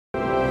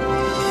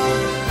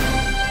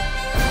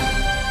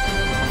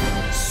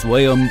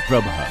Swayam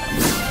Prabha.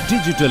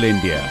 Digital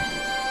India.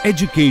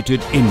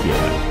 Educated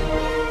India.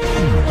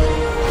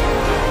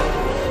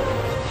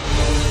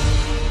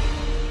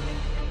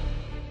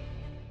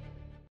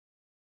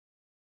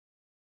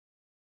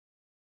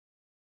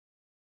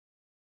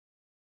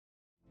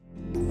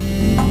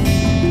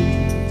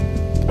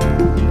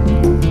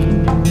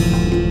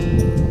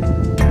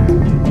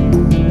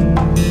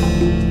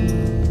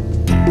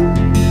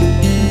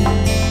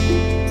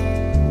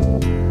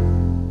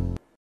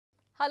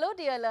 Hello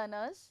dear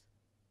learners,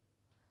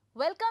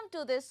 welcome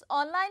to this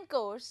online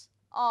course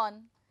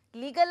on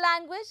Legal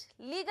Language,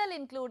 Legal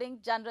including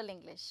General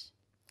English.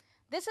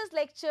 This is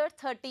lecture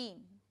 13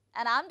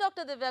 and I am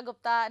Dr. Divya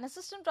Gupta, an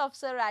assistant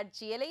professor at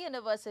GLA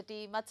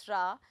University,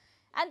 Mathura,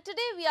 and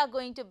today we are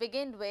going to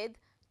begin with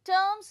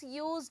terms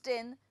used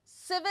in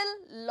civil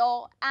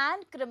law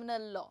and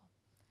criminal law.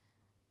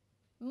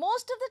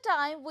 Most of the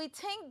time we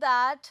think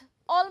that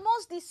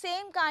almost the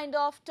same kind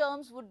of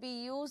terms would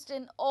be used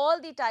in all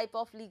the type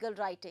of legal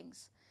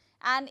writings,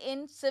 and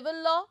in civil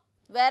law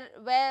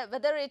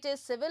whether it is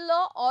civil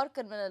law or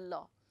criminal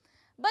law.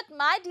 But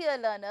my dear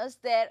learners,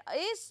 there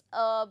is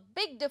a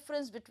big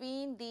difference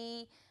between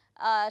the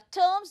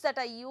terms that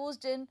are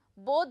used in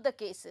both the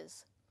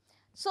cases.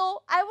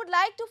 So I would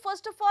like to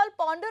first of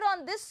all ponder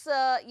on this,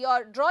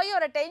 draw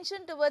your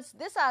attention towards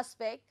this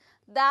aspect,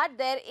 that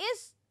there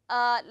is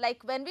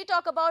like when we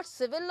talk about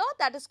civil law,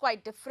 that is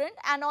quite different,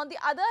 and on the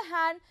other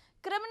hand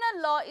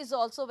criminal law is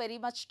also very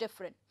much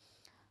different.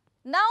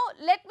 Now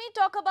let me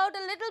talk about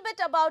a little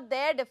bit about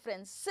their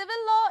difference. Civil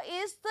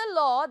law is the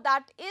law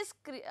that is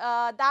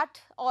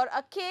or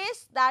a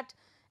case that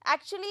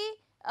actually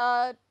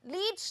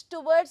leads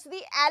towards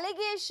the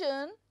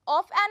allegation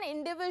of an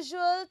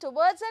individual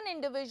towards an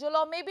individual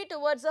or maybe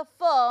towards a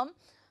firm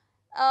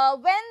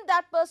when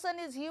that person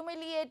is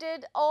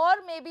humiliated or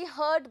maybe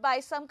hurt by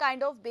some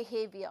kind of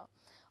behavior.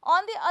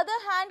 On the other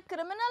hand,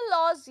 criminal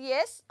laws,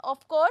 yes,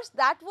 of course,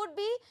 that would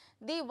be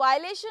the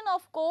violation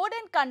of code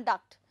and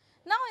conduct.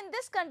 Now in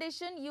this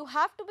condition you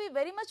have to be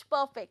very much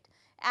perfect,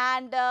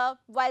 and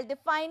while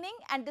defining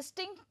and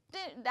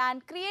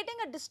creating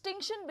a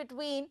distinction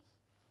between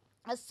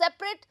a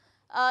separate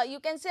you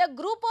can say a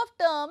group of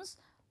terms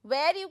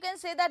where you can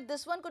say that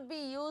this one could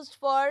be used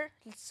for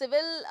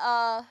civil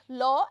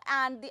law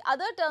and the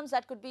other terms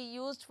that could be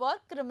used for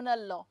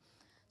criminal law.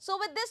 So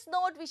with this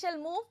note we shall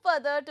move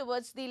further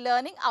towards the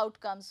learning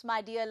outcomes.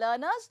 My dear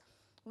learners,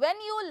 when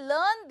you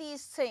learn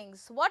these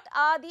things, what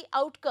are the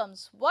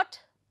outcomes?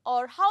 What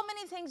or how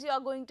many things you are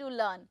going to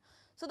learn?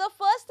 So the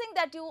first thing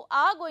that you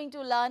are going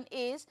to learn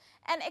is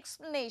an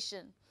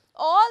explanation.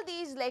 All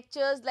these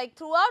lectures, like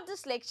throughout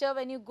this lecture,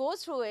 when you go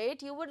through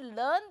it, you would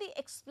learn the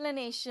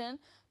explanation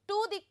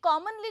to the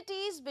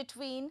commonalities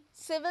between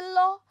civil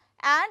law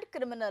and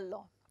criminal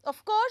law.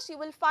 Of course, you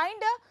will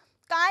find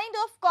a kind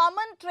of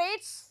common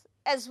traits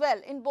as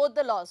well in both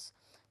the laws.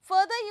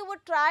 Further, you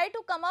would try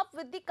to come up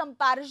with the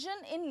comparison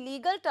in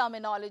legal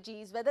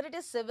terminologies, whether it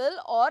is civil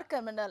or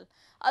criminal,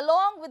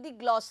 along with the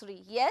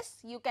glossary. Yes,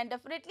 you can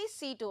definitely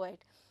see to it.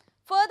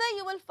 Further,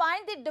 you will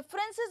find the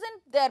differences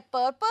in their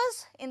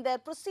purpose, in their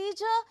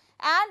procedure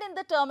and in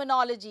the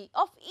terminology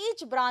of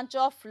each branch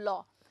of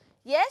law.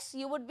 Yes,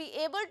 you would be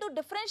able to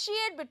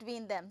differentiate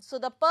between them. So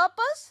the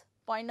purpose,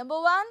 point number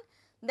one,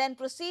 then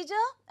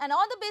procedure, and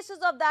on the basis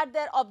of that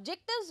their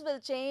objectives will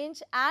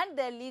change and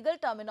their legal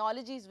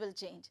terminologies will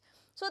change.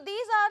 So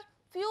these are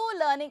few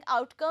learning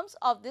outcomes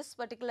of this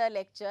particular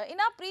lecture. In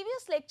our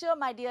previous lecture,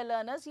 my dear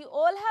learners, you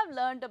all have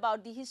learned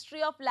about the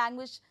history of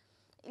language,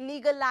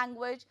 legal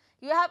language.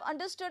 You have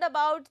understood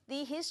about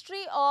the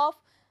history of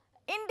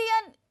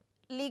Indian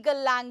legal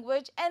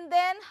language, and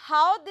then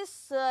how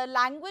this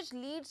language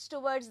leads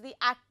towards the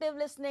active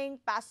listening,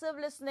 passive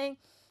listening,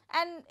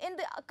 and in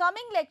the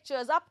upcoming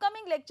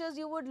lectures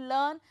you would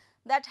learn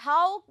that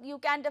how you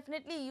can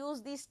definitely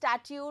use these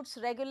statutes,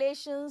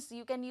 regulations,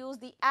 you can use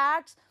the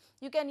acts,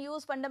 you can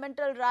use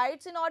fundamental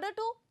rights in order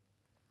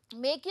to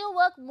make your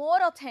work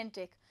more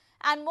authentic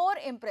and more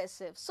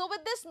impressive. So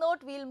with this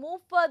note we will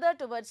move further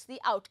towards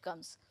the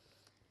outcomes.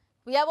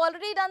 We have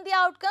already done the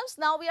outcomes,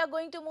 now we are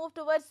going to move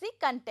towards the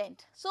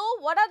content. So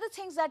what are the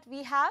things that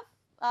we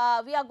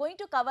are going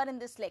to cover in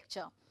this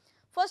lecture?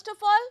 First of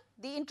all,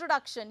 the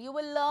introduction. You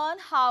will learn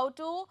how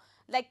to,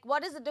 like,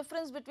 what is the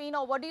difference between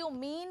or what do you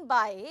mean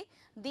by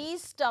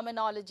these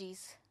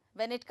terminologies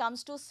when it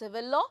comes to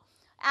civil law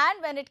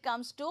and when it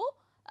comes to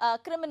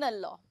criminal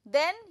law.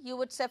 Then you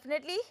would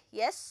definitely,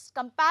 yes,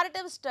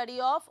 comparative study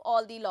of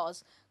all the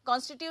laws,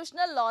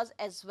 constitutional laws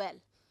as well.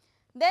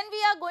 Then we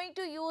are going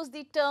to use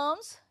the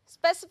terms,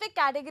 specific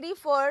category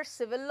for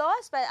civil law,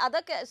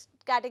 other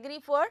category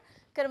for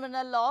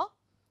criminal law,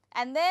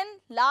 and then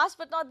last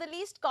but not the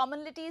least,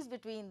 commonalities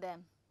between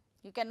them.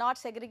 You cannot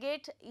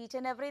segregate each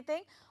and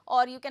everything,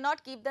 or you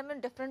cannot keep them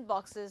in different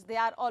boxes. They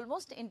are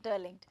almost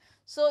interlinked.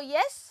 So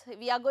yes,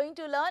 we are going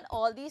to learn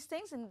all these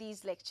things in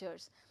these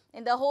lectures,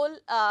 in the whole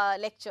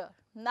lecture.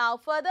 Now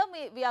further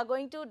we are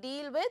going to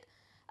deal with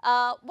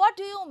what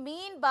do you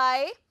mean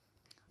by,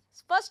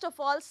 first of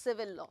all,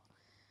 civil law.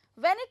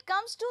 when it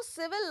comes to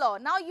civil law,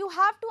 now you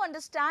have to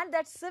understand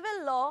that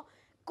civil law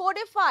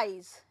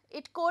codifies,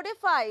 it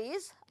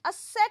codifies a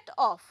set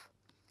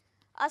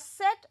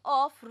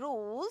of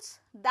rules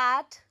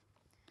that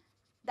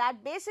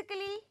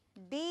basically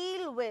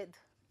deal with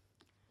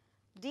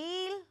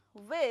the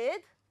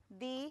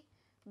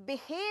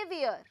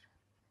behavior.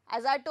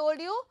 As I told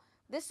you,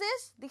 this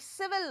is the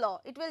civil law.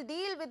 It will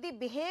deal with the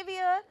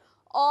behavior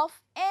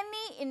of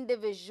any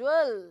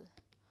individual,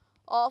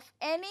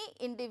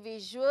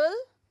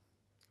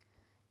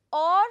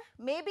 or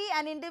maybe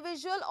an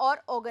individual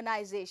or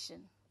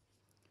organization.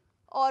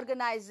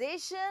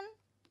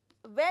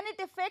 When it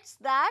affects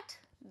that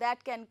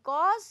can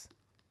cause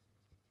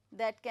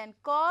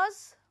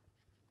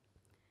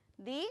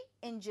the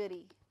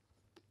injury.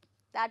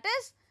 That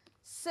is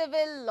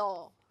civil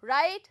law,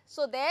 right?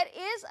 So there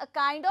is a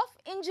kind of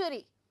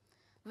injury.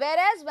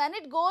 Whereas when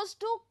it goes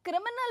to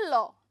criminal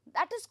law,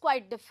 that is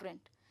quite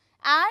different.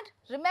 And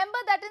remember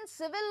that in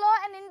civil law,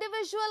 an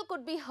individual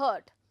could be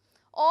hurt,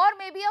 or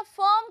maybe a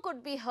firm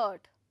could be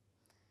hurt,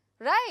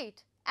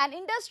 right? An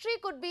industry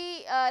could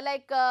be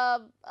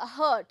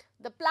hurt.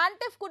 The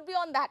plaintiff could be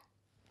on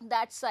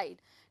that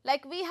side.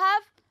 Like we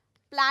have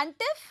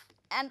plaintiff,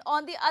 and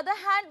on the other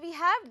hand we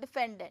have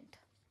defendant.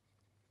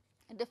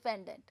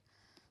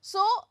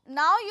 So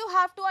now you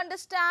have to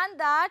understand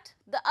that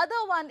the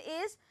other one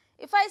is,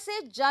 if I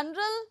say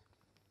general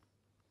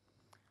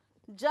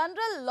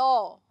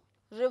law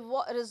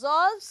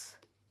resolves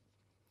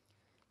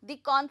the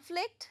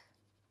conflict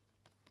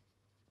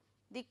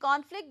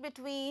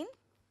between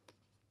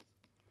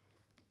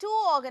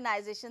two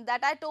organizations,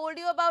 that I told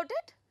you about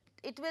it.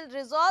 It will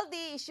resolve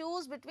the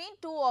issues between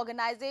two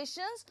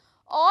organizations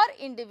or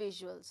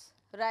individuals,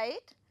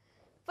 right?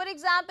 For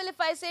example, if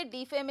I say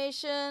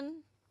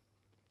defamation,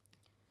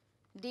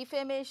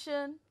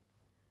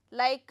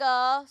 like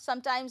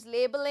sometimes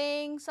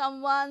labeling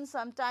someone,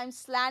 sometimes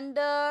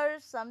slander,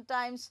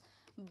 sometimes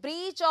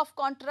breach of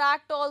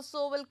contract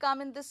also will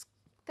come in this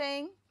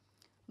thing.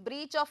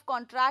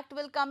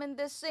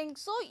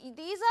 So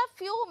these are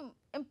few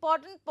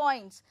important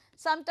points.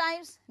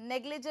 Sometimes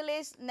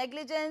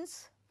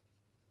negligence,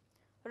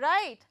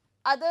 right?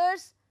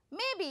 Others,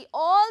 maybe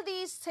all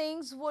these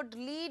things would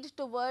lead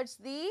towards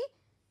the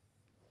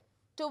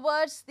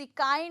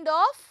kind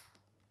of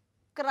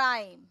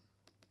crime,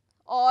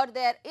 or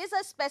there is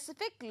a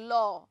specific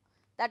law,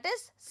 that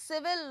is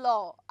civil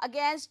law,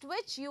 against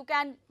which you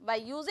can, by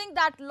using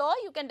that law,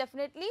 you can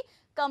definitely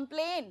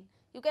complain.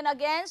 You can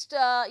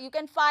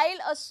file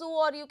a sue,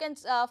 or you can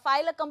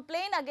file a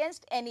complaint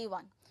against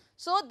anyone.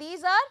 So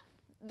these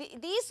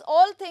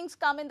all things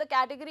come in the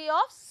category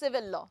of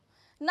civil law.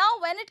 Now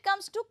when it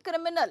comes to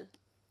criminal,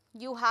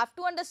 you have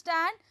to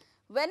understand,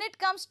 when it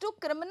comes to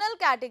criminal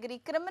category,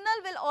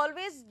 criminal will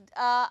always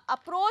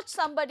approach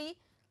somebody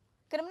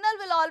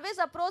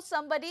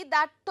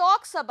that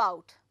talks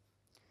about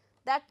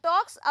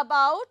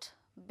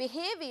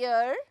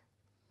behavior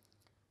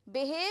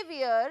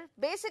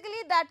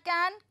basically that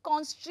can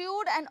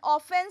constitute an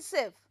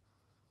offensive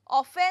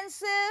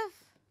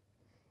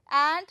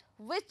and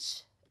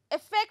which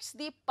affects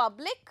the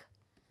public,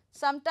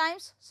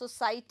 sometimes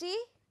society,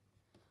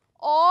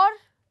 or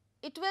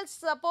it will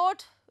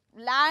support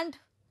land,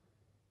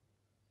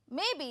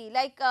 maybe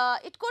like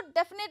it could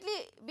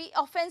definitely be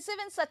offensive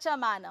in such a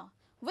manner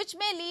which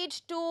may lead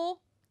to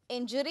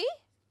injury,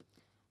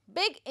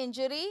 big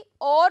injury,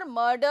 or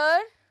murder,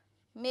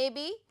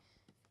 maybe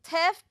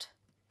theft.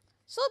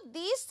 So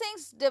these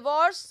things,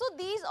 divorce, so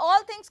these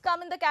all things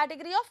come in the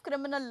category of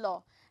criminal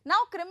law.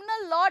 Now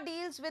criminal law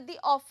deals with the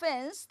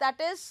offence that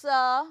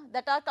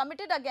are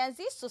committed against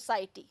the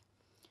society.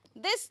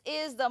 This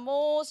is the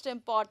most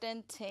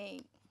important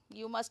thing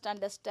you must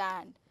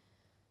understand.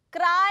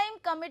 Crime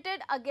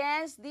committed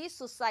against the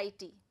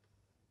society,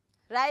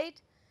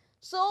 right?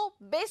 So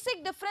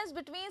basic difference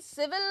between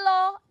civil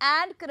law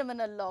and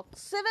criminal law.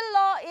 Civil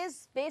law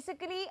is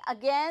basically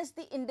against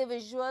the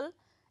individual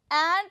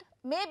and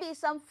maybe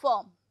some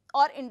firm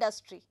or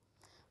industry,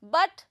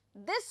 but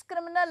this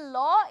criminal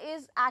law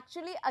is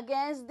actually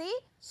against the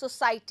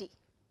society.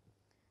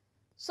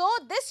 So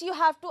this you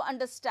have to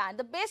understand,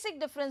 the basic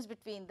difference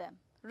between them,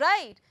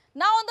 right?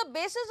 Now on the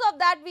basis of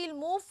that, we will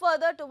move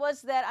further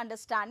towards their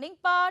understanding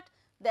part,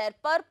 their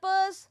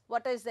purpose,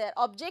 what is their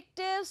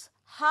objectives,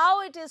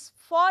 how it is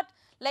fought,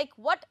 like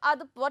what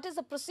is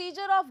the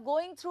procedure of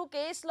going through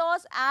case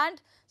laws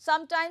and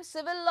sometimes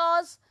civil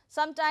laws,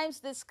 sometimes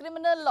this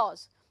criminal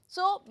laws.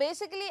 So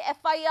basically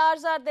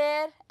FIRs are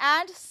there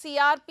and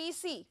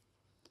CRPC.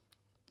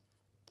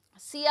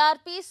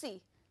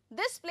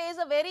 This plays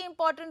a very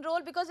important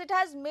role because it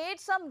has made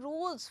some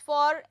rules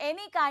for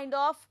any kind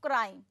of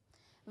crime.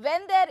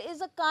 When there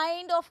is a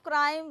kind of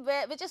crime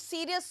which is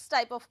serious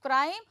type of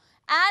crime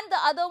and the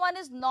other one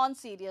is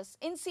non-serious.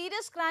 In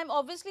serious crime,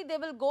 obviously they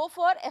will go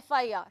for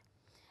FIR,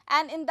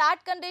 and in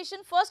that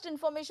condition first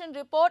information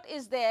report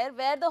is there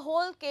where the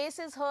whole case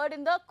is heard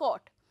in the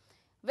court.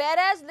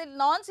 Whereas the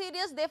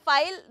non-serious,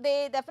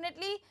 they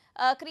definitely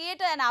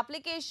create an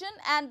application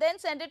and then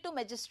send it to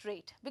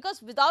magistrate,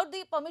 because without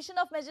the permission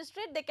of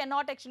magistrate they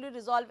cannot actually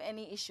resolve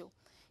any issue.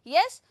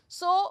 Yes,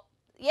 so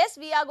yes,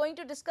 we are going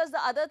to discuss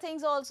the other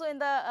things also in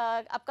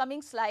the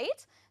upcoming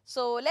slides.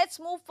 So let's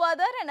move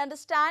further and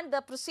understand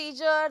the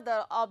procedure,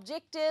 the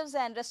objectives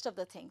and rest of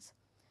the things.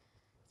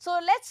 So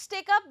let's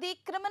take up the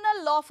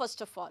criminal law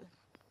first of all.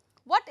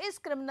 What is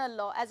criminal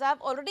law? As I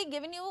have already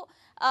given you,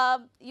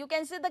 you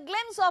can say the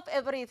glimpse of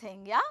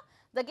everything, yeah,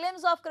 the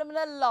glimpse of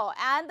criminal law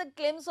and the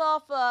glimpse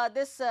of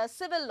this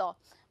civil law.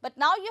 But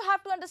now you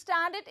have to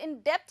understand it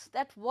in depth,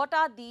 that what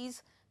are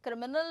these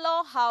criminal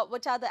law,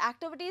 which are the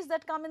activities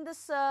that come in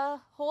this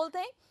whole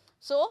thing.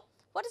 So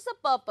what is the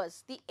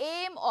purpose, the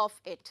aim of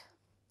it?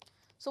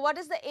 So what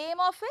is the aim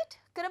of it?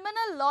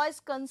 Criminal law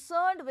is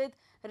concerned with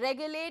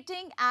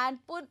regulating and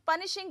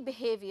punishing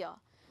behavior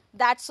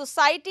that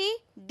society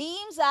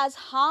deems as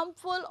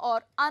harmful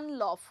or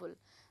unlawful.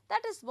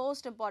 That is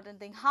most important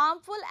thing,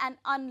 harmful and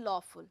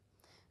unlawful,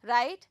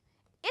 right?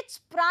 Its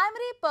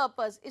primary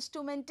purpose is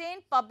to maintain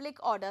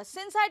public order.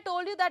 Since I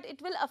told you that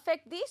it will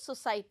affect the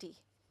society,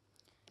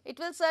 it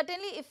will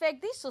certainly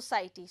affect the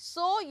society.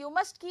 So you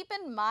must keep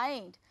in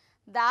mind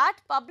that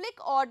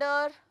public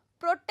order,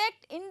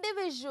 protect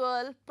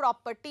individual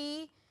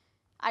property,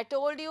 I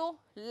told you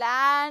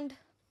land,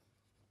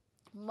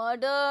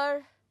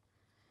 murder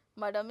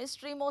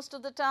mystery most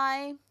of the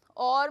time,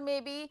 or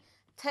maybe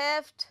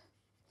theft.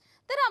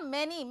 There are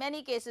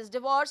many cases,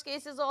 divorce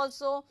cases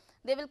also,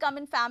 they will come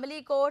in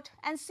family court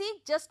and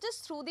seek justice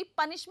through the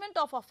punishment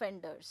of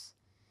offenders.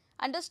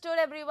 Understood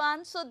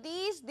everyone? So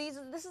this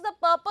is the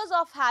purpose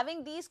of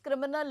having these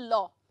criminal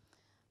law.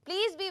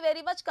 Please be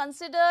very much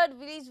considered,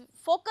 please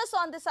focus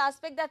on this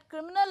aspect that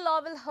criminal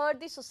law will hurt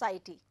the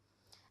society.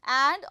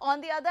 And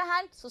on the other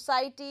hand,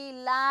 society,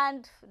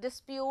 land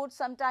disputes,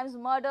 sometimes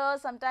murder,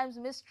 sometimes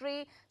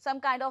mystery, some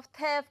kind of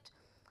theft.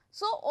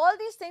 So all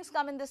these things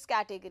come in this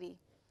category.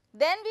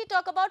 Then we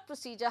talk about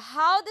procedure,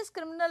 how this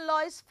criminal law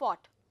is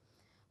fought.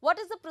 What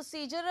is the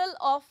procedural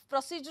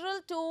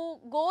to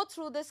go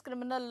through this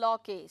criminal law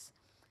case?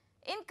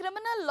 In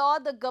criminal law,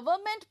 the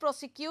government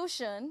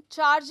prosecution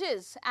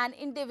charges an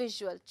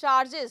individual,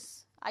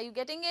 are you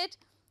getting it?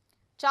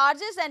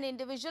 Charges an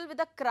individual with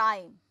a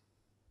crime.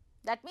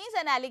 That means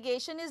an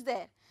allegation is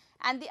there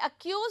and the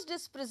accused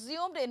is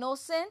presumed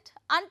innocent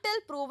until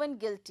proven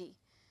guilty.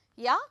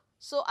 Yeah,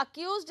 so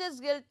accused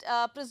is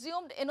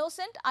presumed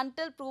innocent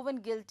until proven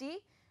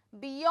guilty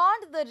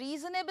beyond the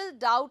reasonable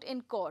doubt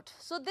in court.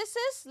 So this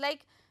is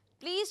like,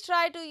 please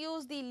try to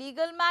use the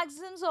legal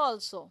maxims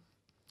also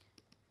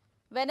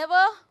whenever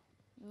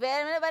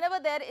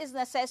there is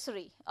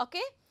necessary.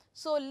 Okay,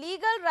 so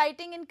legal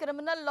writing in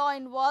criminal law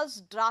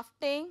involves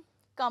drafting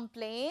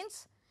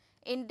complaints,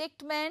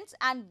 indictments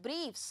and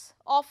briefs,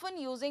 often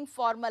using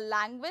formal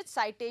language,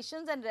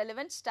 citations and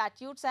relevant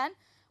statutes. And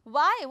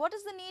why? What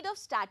is the need of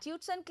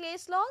statutes and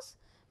case laws?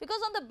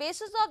 Because on the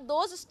basis of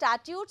those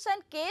statutes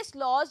and case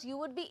laws, you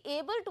would be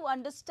able to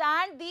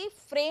understand the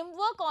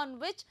framework on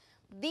which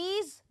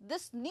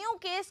this new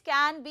case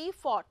can be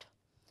fought,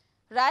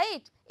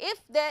 right?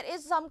 If there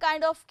is some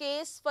kind of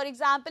case, for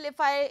example, if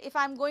I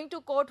am going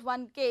to quote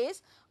one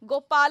case,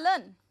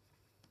 Gopalan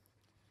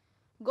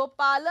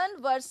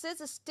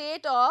versus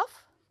State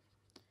of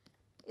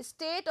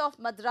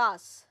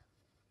Madras.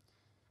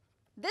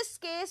 This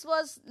case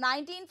was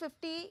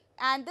 1950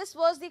 and this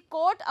was the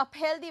court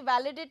upheld the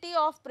validity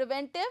of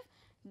Preventive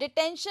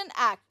Detention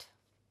Act,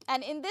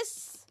 and in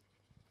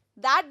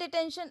that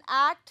Detention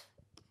Act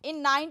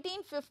in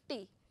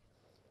 1950,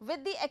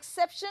 with the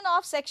exception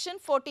of section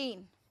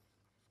 14,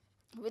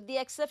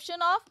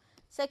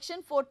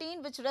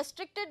 which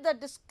restricted the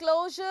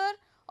disclosure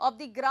of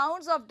the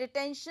grounds of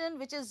detention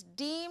which is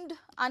deemed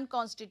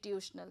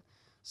unconstitutional.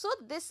 So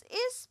this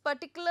is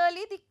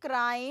particularly the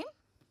crime,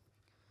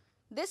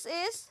 this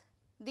is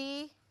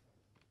the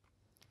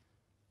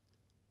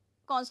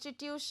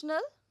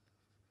constitutional.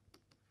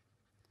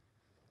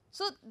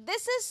 So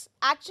this is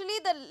actually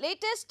the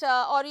latest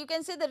or you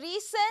can say the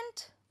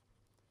recent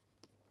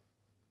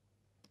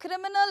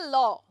criminal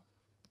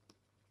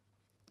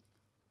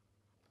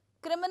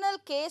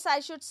case that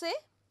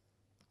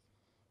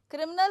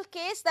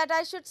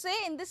I should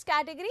say in this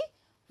category,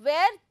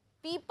 where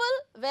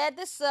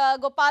this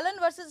Gopalan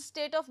versus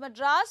State of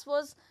Madras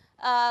was,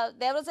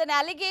 there was an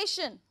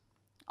allegation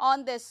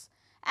on this,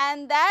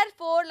 and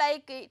therefore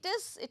like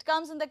it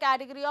comes in the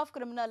category of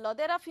criminal law.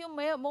 There are few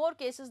more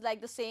cases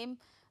like the same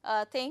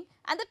thing,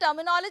 and the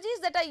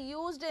terminologies that are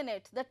used in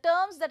it, the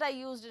terms that are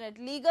used in it,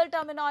 legal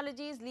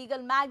terminologies,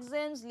 legal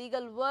maxims,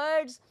 legal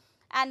words,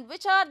 and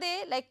which are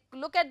they? Like,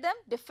 look at them: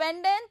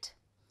 defendant,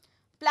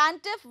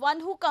 plaintiff, one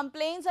who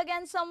complains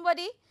against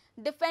somebody.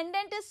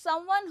 Defendant is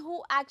someone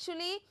who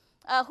actually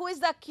who is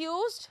the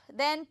accused,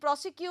 then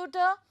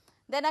prosecutor,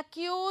 then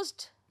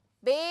accused,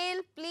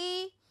 bail,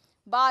 plea,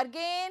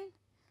 bargain,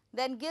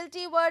 then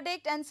guilty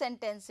verdict and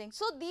sentencing.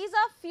 So these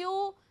are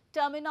few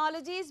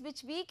terminologies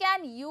which we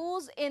can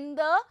use in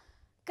the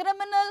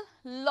criminal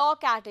law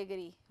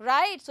category,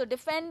 right? So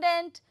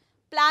defendant,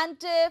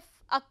 plaintiff,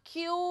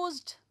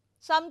 accused.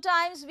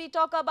 Sometimes we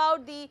talk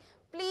about the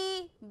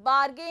plea,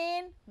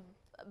 bargain,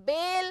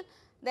 bail,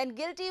 then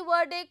guilty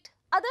verdict.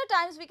 Other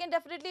times we can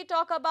definitely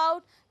talk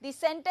about the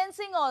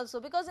sentencing also,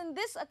 because in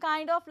this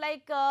kind of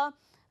like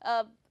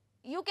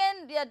you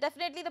can,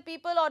 definitely the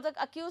people or the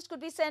accused could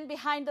be sent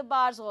behind the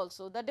bars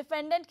also. The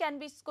defendant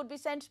could be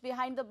sent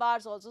behind the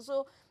bars also.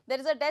 So there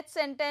is a death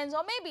sentence,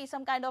 or maybe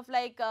some kind of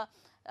like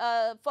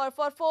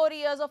for 4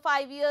 years or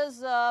 5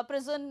 years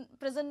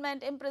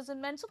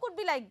imprisonment. So could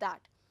be like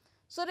that.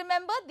 So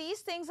remember,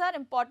 these things are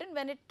important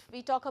when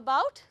we talk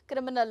about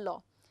criminal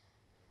law.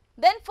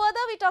 Then further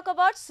we talk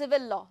about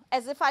civil law,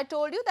 as if I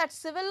told you that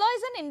civil law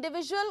is an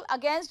individual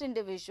against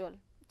individual,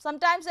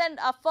 sometimes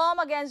a firm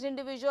against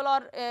individual,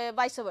 or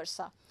vice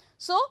versa.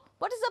 So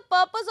what is the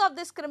purpose of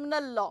this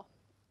criminal law?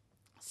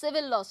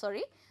 Civil law,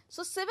 sorry.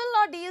 So civil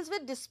law deals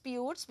with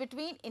disputes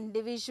between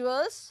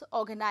individuals,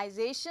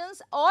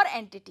 organizations or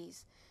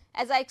entities.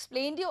 As I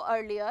explained you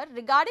earlier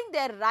regarding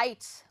their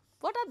rights.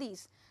 What are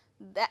these?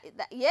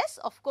 Yes,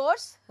 of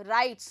course,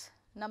 rights,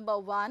 number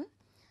one.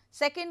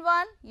 Second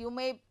one, you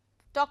may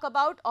talk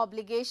about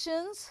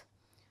obligations,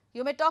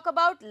 you may talk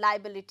about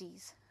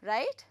liabilities,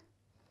 right?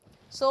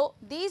 So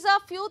these are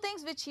few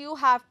things which you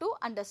have to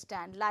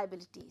understand,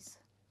 liabilities,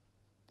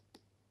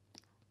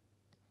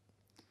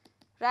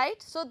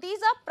 right? So these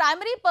are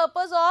primary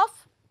purpose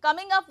of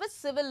coming up with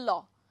civil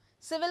law,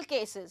 civil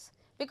cases,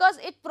 because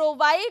it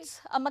provides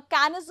a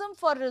mechanism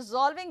for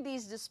resolving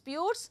these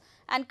disputes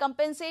and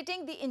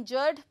compensating the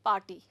injured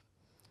party.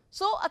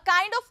 So a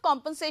kind of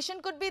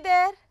compensation could be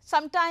there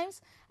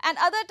sometimes, and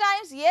other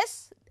times,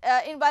 yes,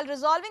 while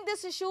resolving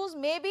these issues,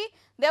 maybe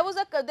there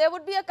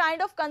would be a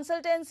kind of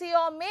consultancy,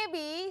 or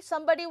maybe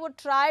somebody would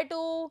try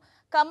to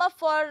come up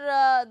for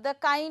the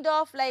kind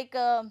of like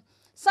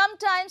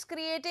sometimes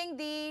creating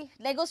the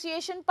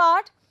negotiation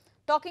part,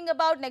 talking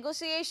about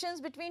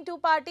negotiations between two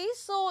parties.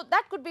 So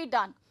that could be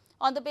done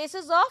on the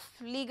basis of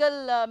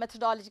legal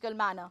methodological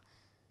manner.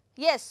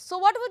 Yes, so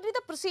what would be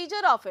the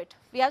procedure of it?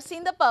 We have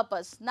seen the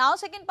purpose. Now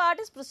second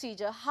part is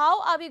procedure.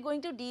 How are we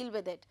going to deal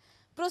with it?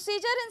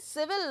 Procedure in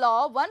civil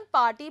law, one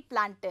party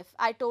plaintiff.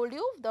 I told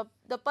you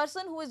the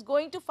person who is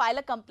going to file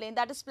a complaint,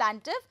 that is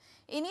plaintiff,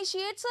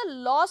 initiates a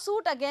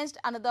lawsuit against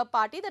another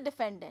party, the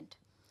defendant,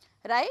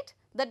 right?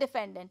 The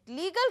defendant.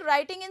 Legal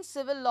writing in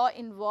civil law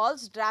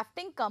involves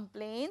drafting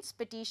complaints,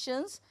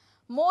 petitions,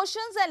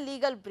 motions and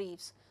legal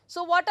briefs.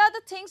 So what are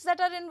the things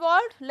that are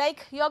involved?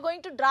 Like you are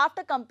going to draft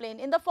a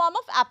complaint in the form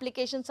of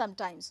application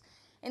sometimes.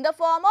 In the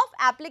form of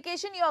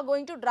application you are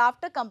going to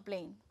draft a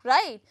complaint,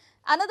 right?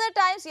 Another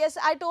times, yes,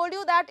 I told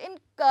you that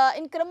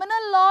in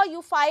criminal law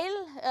you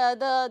file,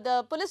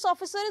 the police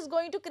officer is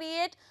going to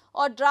create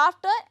or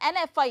draft an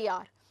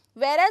FIR.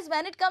 Whereas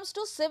when it comes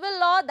to civil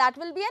law, that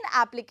will be an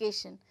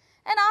application.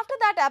 And after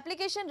that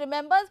application,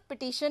 remember,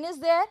 petition is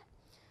there.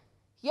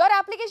 Your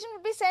application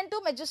will be sent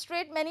to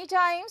magistrate many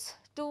times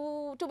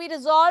to be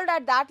resolved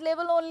at that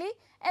level only,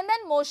 and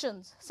then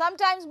motions,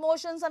 sometimes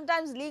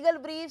legal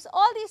briefs,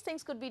 all these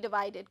things could be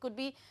divided, could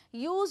be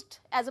used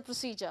as a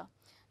procedure.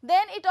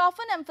 Then it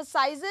often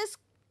emphasizes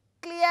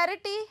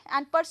clarity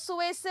and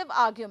persuasive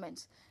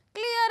arguments,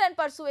 clear and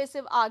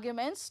persuasive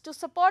arguments to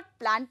support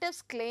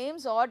plaintiff's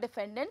claims or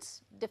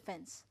defendant's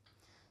defense.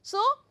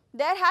 So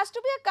there has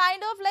to be a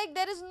kind of like,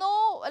 there is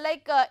no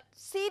like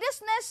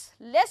seriousness,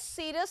 less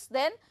serious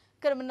than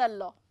criminal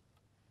law.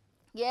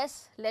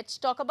 Yes, let's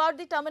talk about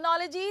the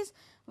terminologies.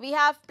 We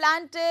have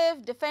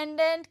plaintiff,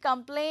 defendant,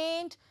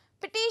 complaint,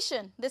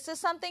 petition. This is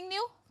something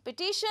new.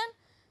 Petition,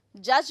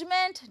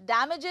 judgment,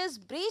 damages,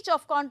 breach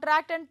of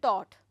contract and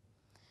tort.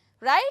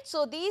 Right?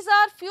 So these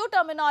are few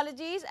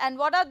terminologies. And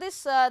what are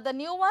this, the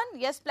new one?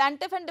 Yes,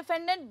 plaintiff and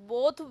defendant,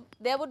 both,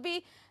 there would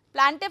be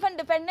plaintiff and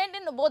defendant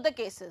in both the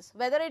cases,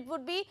 whether it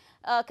would be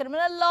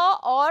criminal law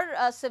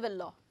or civil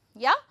law.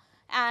 Yeah?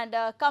 And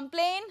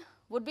complaint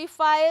would be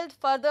filed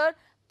further.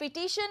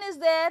 Petition is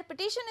there.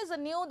 Petition is a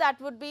new that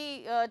would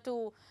be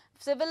to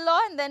civil law,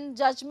 and then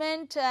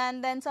judgment,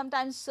 and then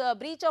sometimes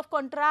breach of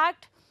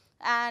contract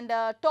and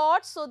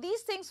torts. So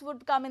these things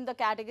would come in the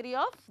category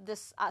of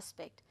this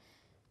aspect.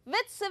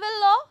 With civil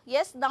law,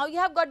 yes, now you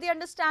have got the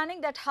understanding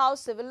that how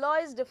civil law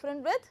is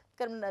different with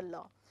criminal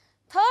law.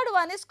 Third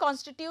one is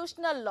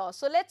constitutional law.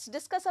 So let's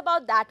discuss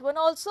about that one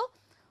also.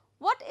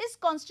 What is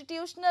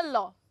constitutional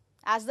law?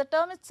 As the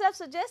term itself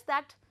suggests,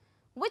 that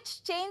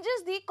which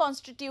changes the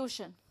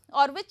constitution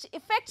or which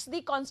affects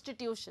the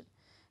constitution.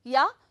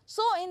 Yeah.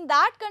 So in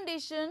that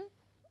condition,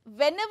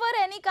 whenever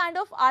any kind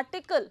of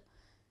article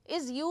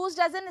is used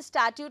as a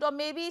statute, or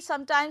maybe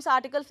sometimes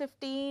article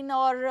 15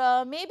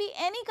 or maybe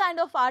any kind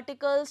of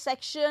article,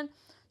 section.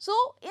 So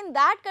in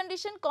that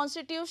condition,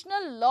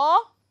 constitutional law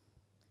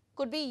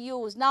could be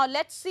used. Now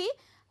let's see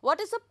what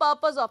is the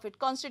purpose of it.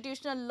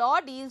 Constitutional law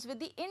deals with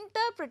the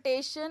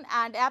interpretation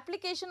and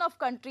application of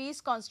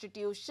country's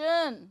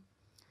constitution.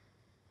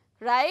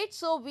 Right.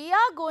 So we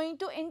are going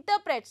to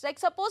interpret, like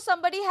suppose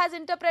somebody has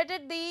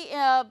interpreted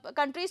the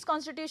country's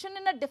constitution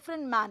in a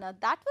different manner,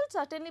 that will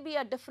certainly be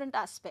a different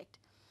aspect.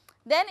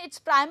 then its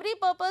primary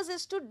purpose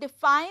is to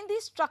define the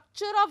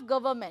structure of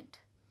government,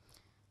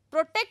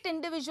 protect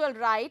individual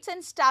rights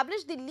and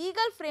establish the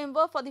legal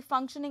framework for the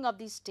functioning of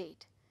the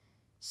state.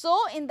 So,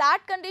 in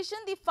that condition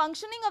the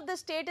functioning of the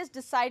state is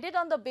decided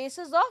on the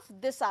basis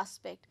of this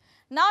aspect.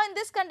 Now, in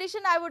this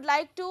condition I would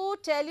like to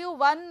tell you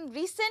one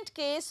recent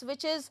case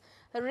which is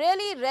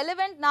really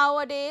relevant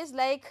nowadays,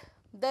 like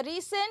the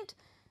recent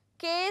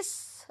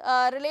case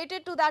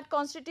related to that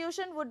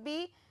constitution would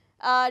be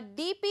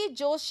D.P.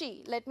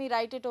 Joshi. Let me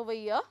write it over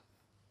here.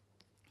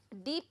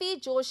 D.P.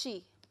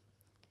 Joshi.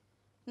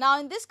 Now,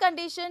 in this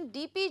condition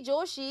D.P.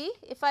 Joshi,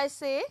 if I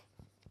say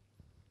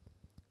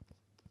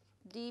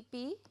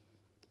D.P.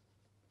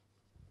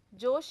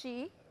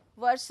 Joshi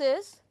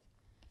versus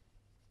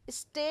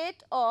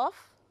state of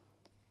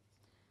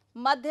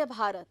Madhya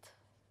Bharat.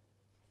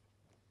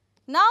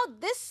 Now,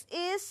 this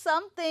is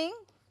something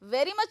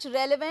very much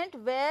relevant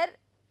where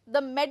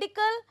the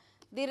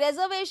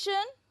reservation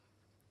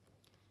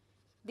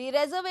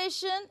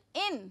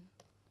in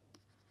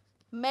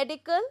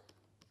medical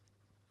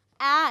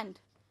and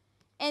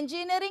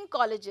engineering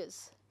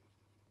colleges.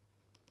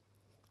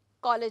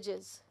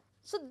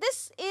 So,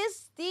 this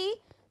is the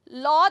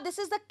law, this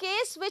is the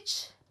case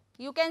which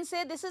you can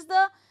say this is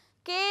the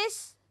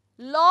case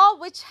law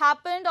which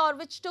happened or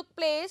which took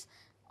place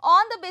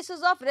on the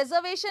basis of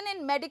reservation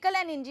in medical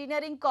and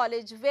engineering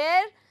college,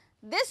 where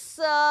this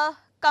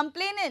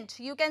complainant,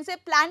 you can say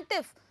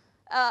plaintiff,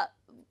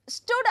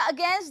 stood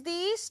against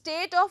the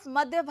state of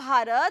Madhya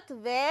Bharat,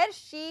 where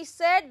she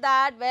said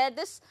that, where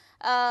this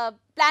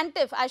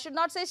plaintiff, I should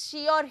not say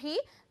she or he,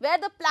 where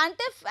the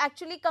plaintiff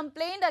actually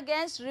complained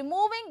against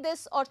removing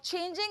this or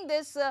changing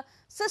this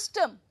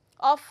system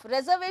of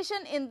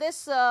reservation in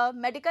this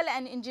medical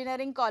and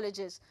engineering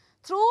colleges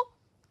through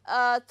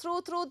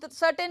the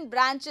certain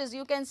branches,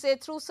 you can say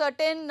through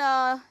certain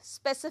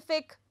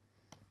specific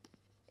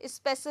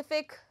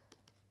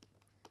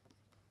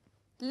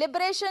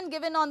liberation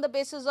given on the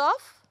basis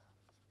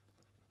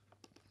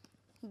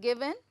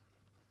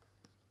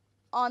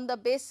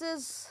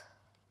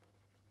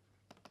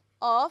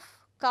of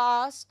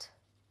caste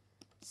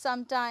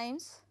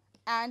sometimes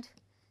and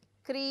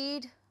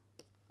creed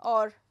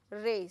or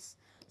race.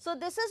 So,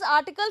 this is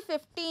Article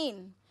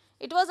 15.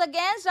 It was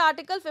against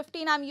Article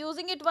 15. I am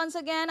using it once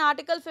again,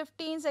 Article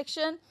 15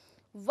 section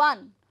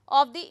 1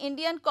 of the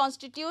Indian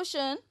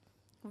Constitution,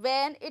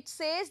 when it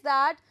says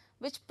that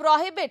which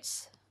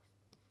prohibits,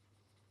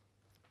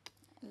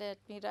 let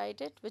me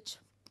write it, which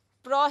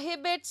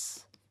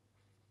prohibits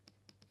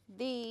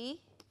the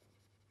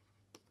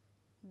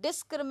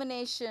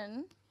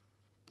discrimination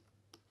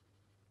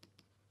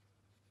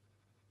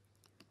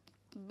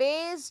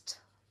based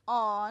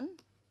on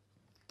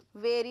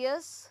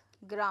various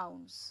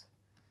grounds,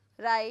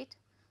 right.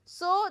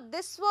 So,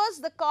 this was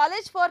the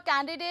college for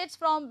candidates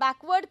from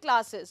backward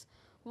classes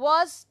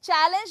was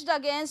challenged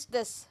against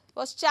this,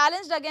 was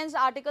challenged against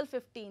Article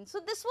 15. So,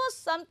 this was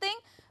something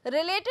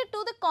related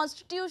to the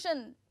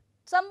constitution.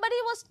 Somebody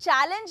was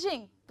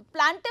challenging, the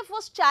plaintiff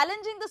was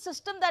challenging the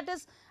system that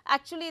is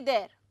actually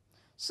there.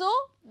 So,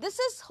 this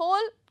is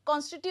whole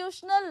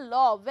constitutional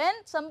law. When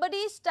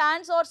somebody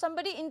stands or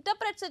somebody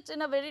interprets it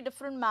in a very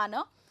different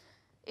manner,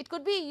 it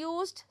could be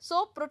used.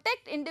 So,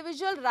 protect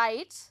individual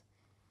rights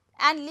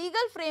and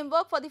legal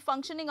framework for the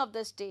functioning of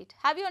the state.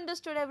 Have you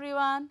understood,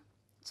 everyone?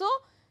 So,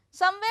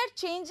 somewhere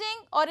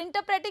changing or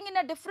interpreting in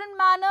a different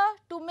manner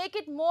to make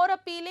it more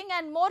appealing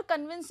and more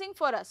convincing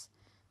for us.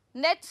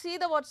 Let's see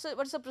what's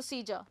the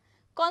procedure.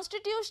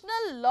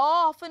 Constitutional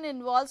law often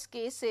involves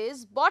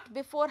cases brought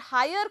before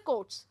higher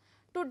courts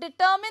to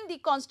determine the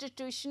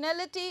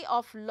constitutionality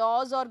of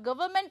laws or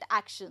government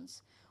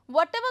actions.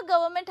 Whatever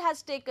government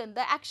has taken,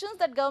 the actions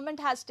that government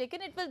has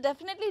taken, it will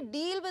definitely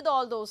deal with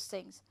all those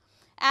things.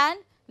 And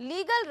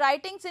legal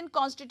writings in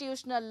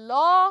constitutional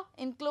law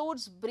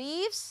includes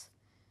briefs,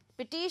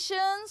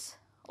 petitions,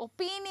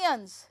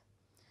 opinions.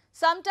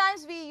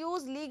 Sometimes we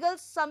use legal,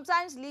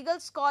 sometimes legal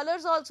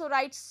scholars also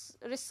writes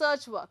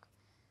research work,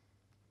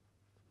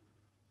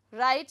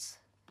 writes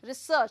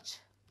research.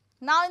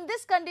 Now, in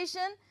this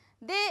condition,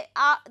 they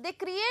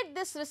create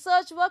this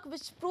research work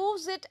which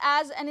proves it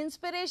as an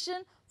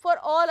inspiration for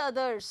all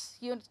others,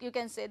 you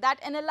can say, that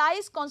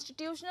analyze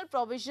constitutional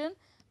provision,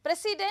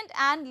 precedent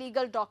and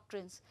legal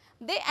doctrines.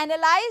 They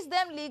analyze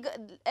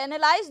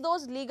analyze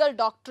those legal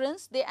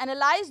doctrines, they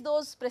analyze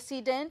those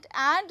precedent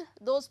and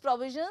those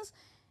provisions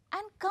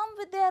and come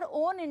with their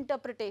own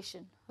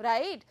interpretation,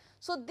 right.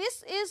 So,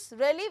 this is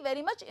really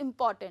very much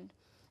important.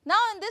 Now,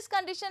 in this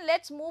condition,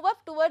 let us move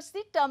up towards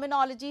the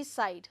terminology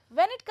side.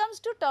 When it comes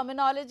to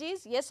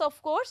terminologies, yes,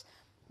 of course,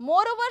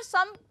 moreover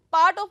some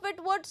part of it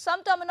would,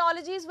 some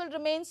terminologies will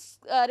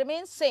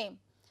remain same.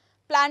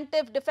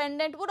 Plaintiff,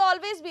 defendant would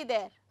always be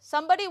there.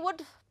 Somebody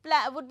would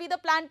be the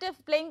plaintiff,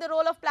 playing the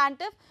role of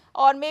plaintiff,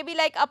 or maybe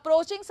like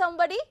approaching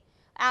somebody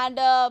and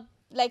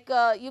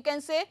you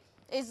can say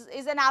is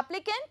an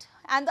applicant,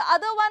 and the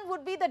other one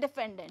would be the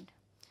defendant.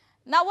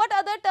 Now, what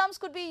other terms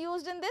could be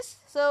used in this?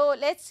 So,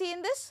 let us see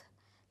in this.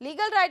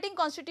 Legal writing,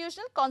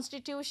 constitutional,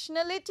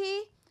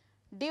 constitutionality,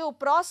 due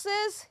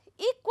process,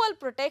 equal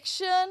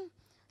protection,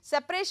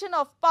 separation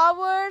of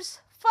powers,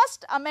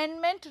 First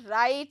Amendment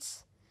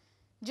rights,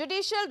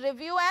 judicial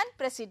review and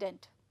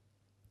precedent.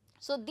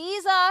 So,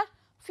 these are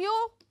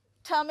few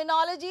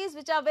terminologies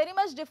which are very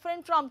much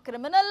different from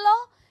criminal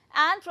law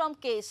and from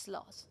case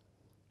laws,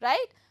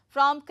 right,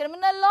 from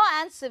criminal law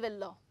and civil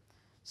law.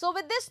 So,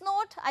 with this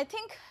note, I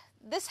think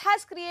this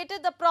has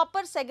created the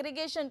proper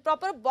segregation,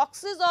 proper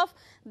boxes of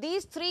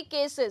these three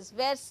cases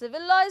where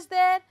civil law is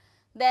there,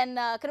 then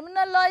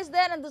criminal law is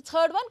there, and the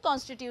third one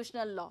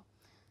constitutional law.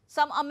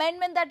 Some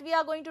amendment that we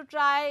are going to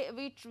try,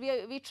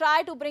 we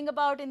try to bring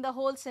about in the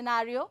whole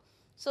scenario.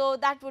 So,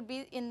 that would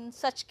be in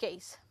such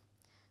case.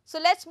 So,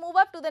 let us move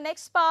up to the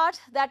next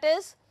part, that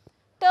is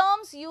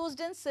terms used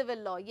in civil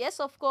law. Yes,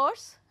 of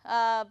course,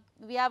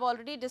 we have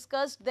already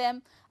discussed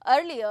them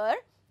earlier,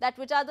 that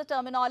which are the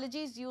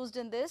terminologies used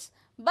in this,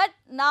 but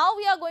now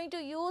we are going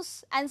to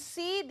use and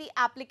see the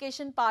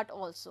application part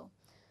also.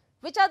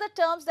 Which are the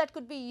terms that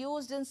could be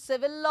used in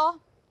civil law,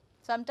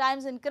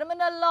 sometimes in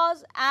criminal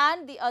laws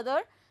and the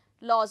other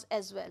laws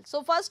as well.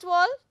 So, first of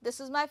all, this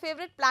is my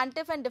favorite,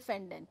 plaintiff and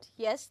defendant.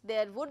 Yes,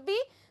 there would be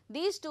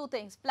these two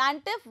things,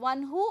 plaintiff,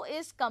 one who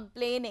is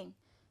complaining,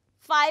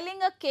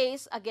 filing a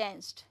case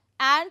against,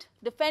 and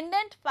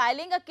defendant,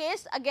 filing a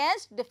case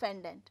against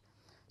defendant.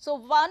 So,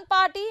 one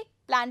party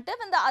plaintiff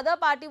and the other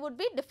party would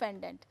be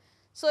defendant.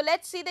 So,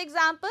 let us see the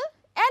example.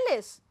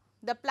 Alice,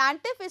 the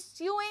plaintiff, is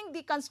suing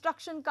the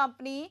construction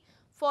company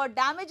for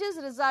damages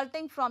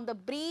resulting from the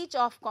breach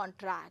of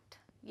contract.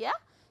 Yeah.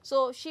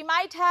 So, she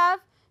might have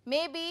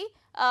maybe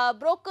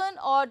broken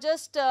or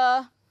just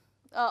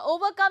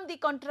overcome the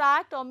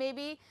contract, or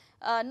maybe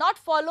not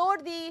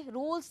followed the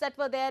rules that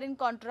were there in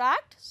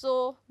contract.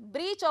 So,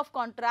 breach of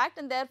contract,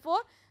 and therefore,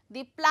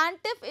 the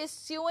plaintiff is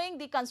suing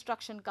the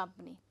construction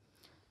company.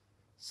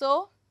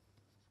 So,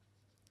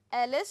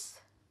 Alice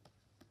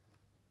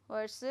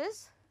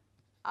versus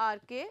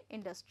RK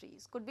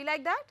Industries could be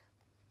like that.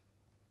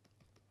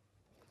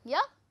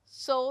 Yeah.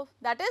 So,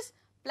 that is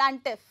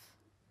plaintiff,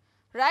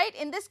 right.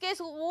 In this case,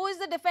 who is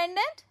the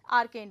defendant?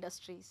 RK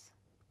Industries.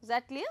 Is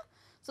that clear?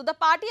 So, the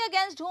party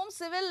against whom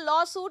civil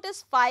lawsuit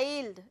is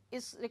filed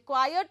is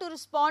required to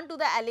respond to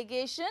the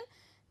allegation.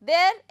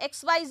 There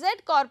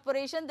XYZ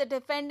Corporation, the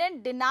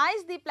defendant,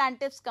 denies the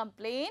plaintiff's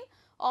complaint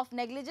of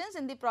negligence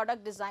in the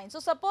product design. So,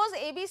 suppose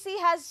ABC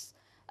has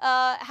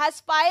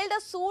filed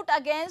a suit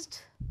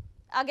against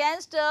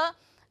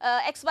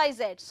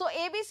XYZ. So,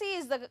 ABC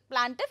is the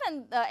plaintiff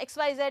and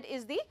XYZ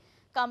is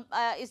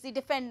the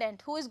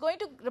defendant who is going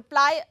to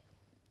reply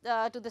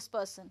to this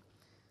person.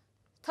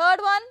 Third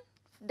one,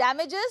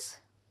 damages.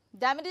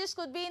 Damages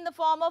could be in the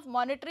form of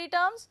monetary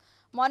terms,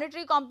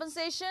 monetary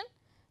compensation,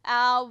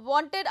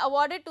 awarded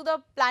to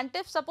the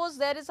plaintiff. Suppose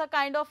there is a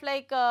kind of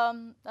like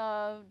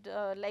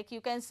you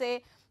can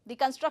say the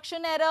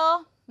construction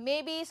error,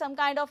 maybe some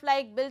kind of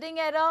like building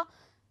error.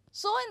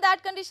 So, in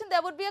that condition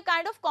there would be a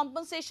kind of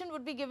compensation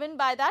would be given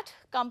by that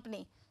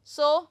company.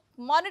 So,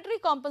 monetary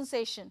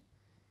compensation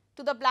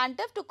to the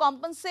plaintiff to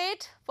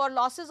compensate for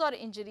losses or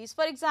injuries.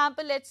 For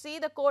example, let us see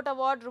the court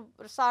award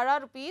Sara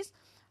rupees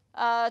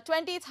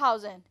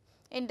 20,000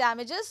 in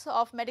damages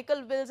of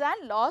medical bills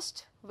and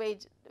lost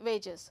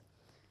wages.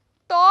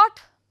 Tort.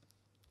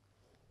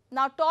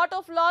 Now, tort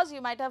of laws, you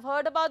might have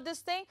heard about this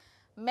thing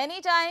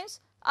many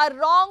times, a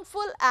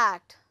wrongful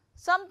act,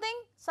 some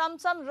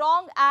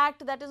wrong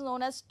act that is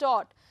known as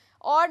tort,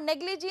 or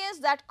negligence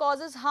that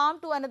causes harm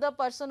to another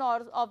person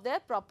or of their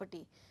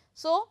property.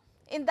 So,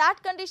 in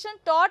that condition,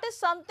 tort is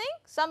something,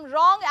 some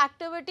wrong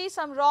activity,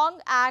 some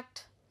wrong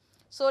act.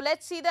 So, let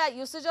us see the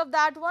usage of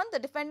that one. The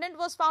defendant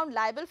was found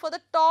liable for the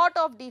tort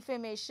of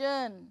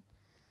defamation.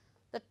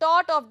 The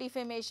tort of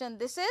defamation,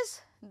 this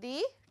is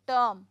the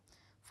term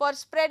for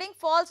spreading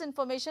false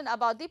information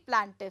about the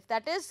plaintiff,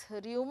 that is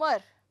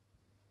rumor,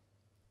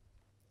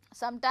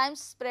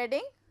 sometimes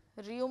spreading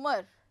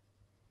rumor,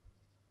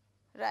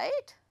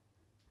 right.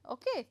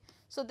 Okay.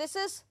 So, this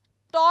is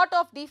tort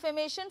of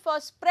defamation for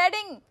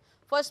spreading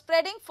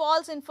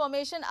false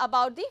information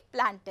about the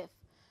plaintiff,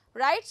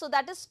 right. So,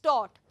 that is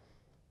tort.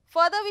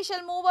 Further, we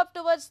shall move up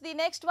towards the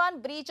next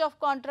one, breach of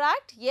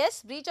contract.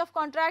 Yes, breach of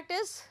contract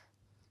is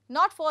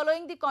not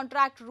following the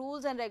contract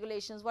rules and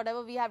regulations,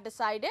 whatever we have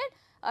decided.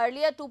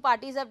 Earlier, two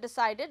parties have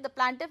decided. The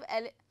plaintiff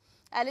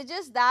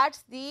alleges that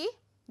the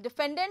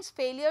defendant's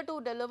failure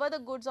to deliver the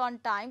goods on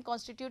time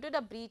constituted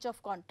a breach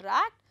of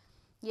contract.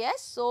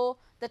 Yes, so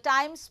the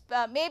times,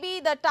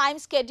 maybe the time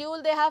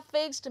schedule they have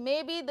fixed,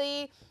 maybe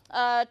the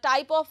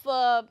type of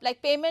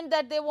like payment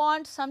that they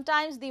want,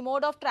 sometimes the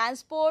mode of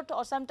transport,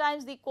 or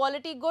sometimes the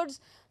quality goods.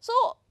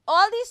 So,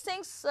 all these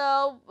things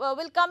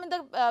will come in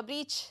the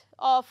breach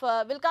of,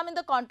 will come in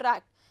the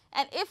contract,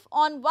 and if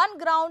on one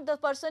ground the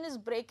person is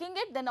breaking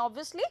it, then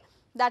obviously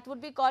that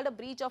would be called a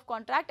breach of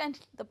contract, and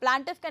the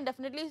plaintiff can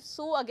definitely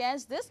sue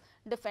against this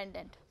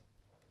defendant.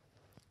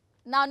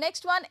 Now,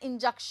 next one,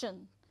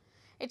 injunction.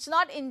 It is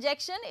not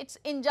injection, it is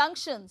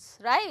injunctions,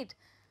 right.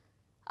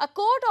 A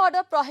court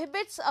order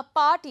prohibits a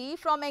party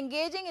from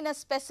engaging in a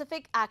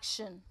specific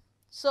action.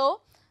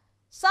 So,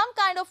 some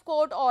kind of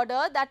court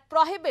order that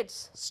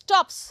prohibits,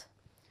 stops,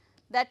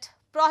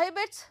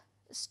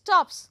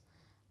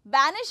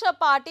 banish a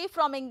party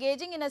from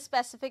engaging in a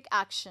specific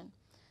action.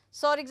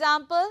 So, for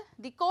example,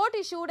 the court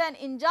issued an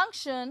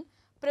injunction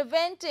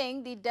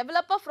preventing the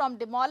developer from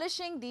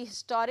demolishing the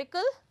historic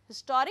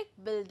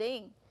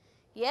building.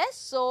 Yes,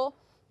 so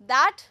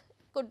that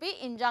could be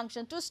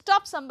injunction to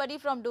stop somebody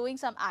from doing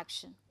some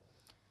action.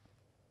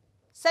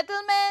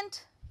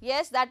 Settlement,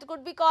 yes, that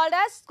could be called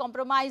as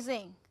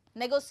compromising,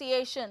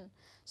 negotiation.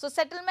 So,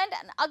 settlement,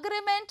 an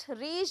agreement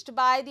reached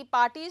by the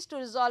parties to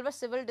resolve a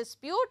civil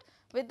dispute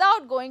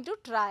without going to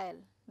trial.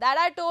 That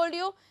I told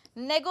you,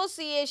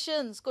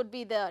 negotiations could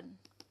be done.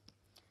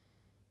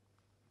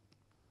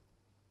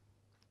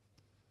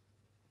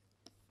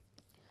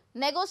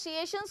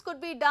 Negotiations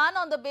could be done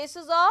on the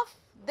basis of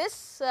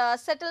this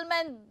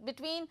settlement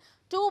between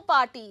two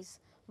parties.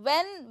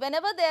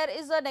 Whenever there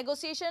is a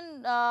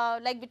negotiation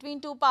like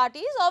between two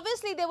parties,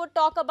 obviously they would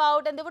talk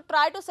about and they would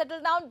try to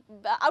settle down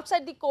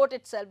outside the court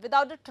itself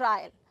without a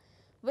trial,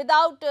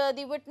 without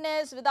the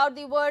witness, without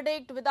the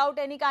verdict, without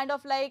any kind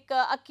of like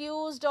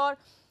accused or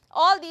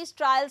all these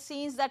trial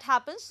scenes that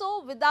happen.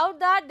 So, without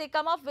that they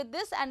come up with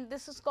this, and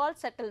this is called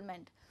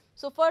settlement.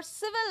 So, for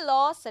civil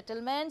law,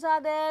 settlements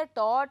are there,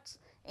 torts,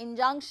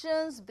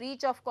 injunctions,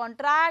 breach of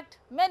contract,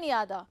 many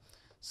other.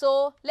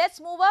 So, let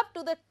us move up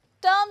to the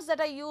terms that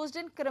are used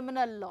in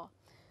criminal law.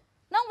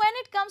 Now, when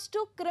it comes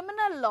to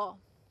criminal law,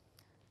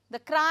 the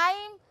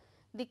crime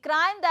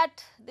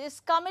that is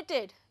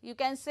committed, you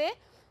can say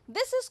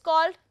this is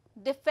called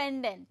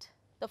defendant.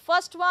 The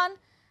first one,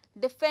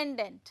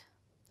 defendant.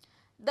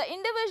 The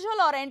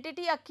individual or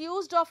entity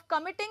accused of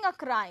committing a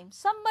crime,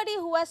 somebody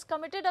who has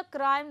committed a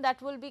crime,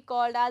 that will be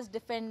called as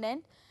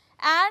defendant,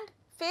 and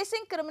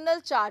facing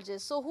criminal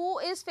charges. So, who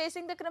is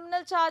facing the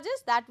criminal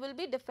charges? That will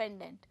be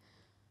defendant.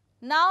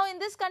 Now, in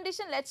this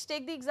condition, let us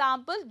take the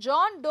example,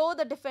 John Doe,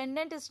 the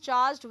defendant, is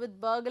charged with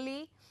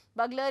burglary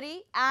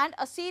and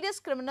a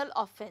serious criminal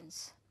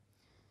offence.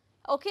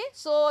 Okay,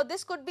 so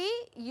this could be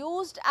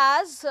used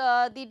as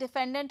the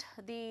defendant,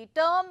 the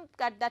term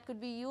that could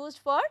be used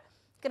for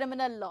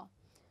criminal law.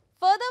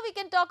 Further, we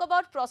can talk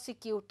about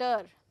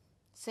prosecutor.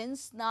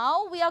 Since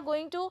now we are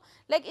going to,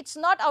 like, it is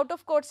not out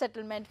of court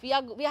settlement, we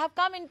have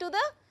come into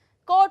the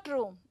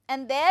courtroom,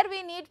 and there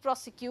we need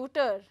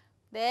prosecutor.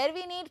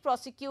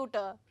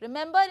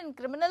 Remember, in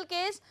criminal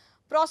case,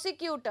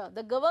 prosecutor,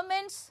 the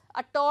government's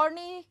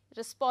attorney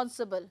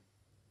responsible.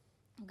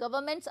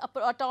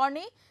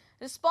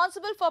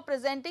 Responsible for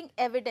presenting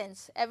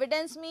evidence.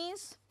 Evidence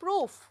means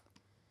proof,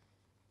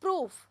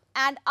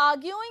 and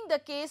arguing the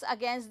case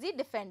against the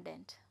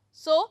defendant.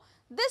 So,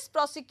 this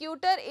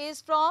prosecutor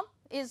is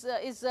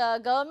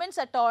government's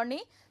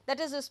attorney that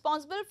is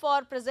responsible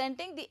for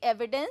presenting the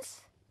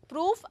evidence,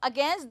 proof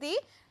against the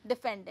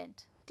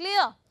defendant.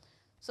 Clear?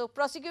 So,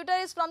 prosecutor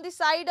is from the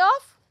side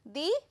of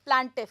the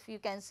plaintiff, you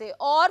can say,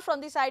 or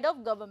from the side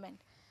of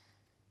government.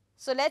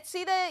 So, let us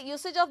see the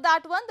usage of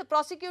that one. The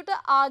prosecutor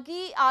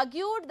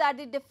argued that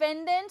the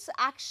defendant's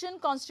action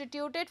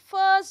constituted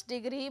first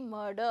degree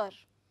murder.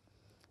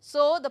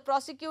 So, the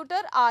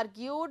prosecutor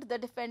argued the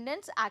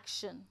defendant's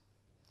action.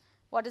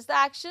 What is the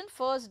action?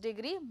 First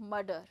degree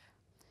murder.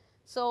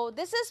 So,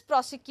 this is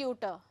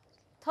prosecutor.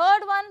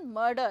 Third one,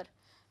 murder,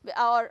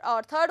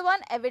 or third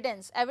one,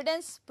 evidence,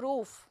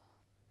 proof.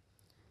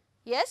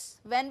 Yes,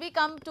 when we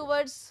come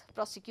towards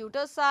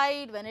prosecutor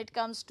side, when it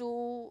comes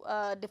to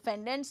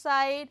defendant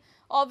side,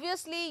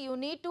 obviously you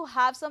need to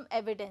have some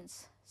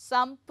evidence,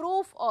 some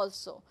proof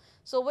also.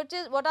 So,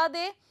 what are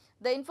they?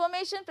 The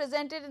information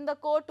presented in the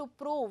court to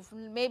prove,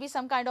 maybe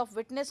some kind of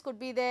witness could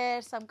be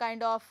there, some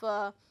kind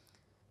of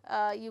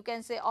you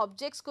can say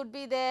objects could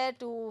be there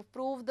to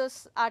prove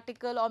this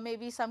article, or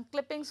maybe some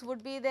clippings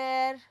would be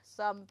there,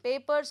 some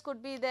papers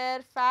could be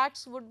there,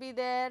 facts would be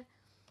there,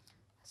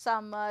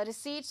 some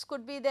receipts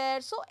could be there.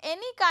 So,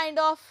 any kind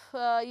of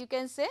you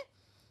can say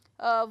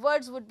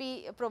words would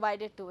be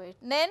provided to it.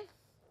 Then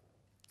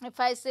if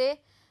I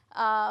say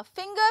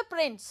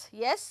fingerprints,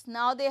 yes,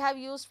 now they have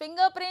used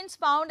fingerprints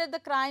found at the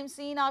crime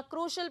scene are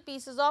crucial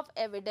pieces of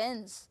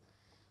evidence.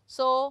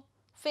 So,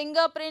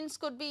 fingerprints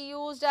could be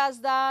used as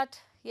that,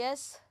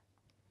 yes,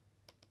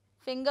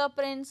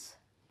 fingerprints,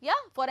 yeah,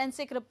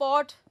 forensic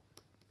report,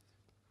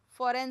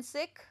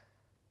 forensic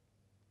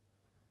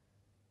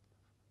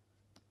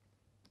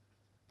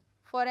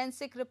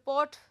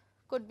report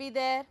could be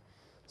there.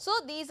 So,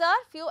 these are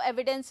few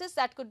evidences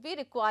that could be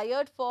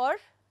required for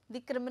the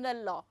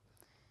criminal law.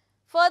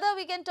 Further,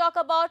 we can talk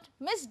about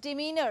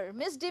misdemeanor.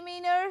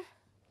 Misdemeanor,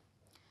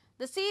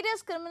 the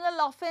serious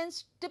criminal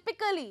offence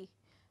typically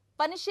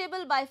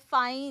punishable by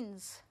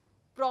fines,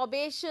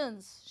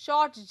 probations,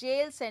 short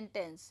jail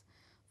sentence.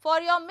 For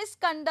your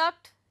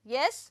misconduct,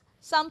 yes,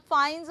 some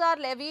fines are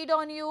levied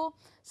on you,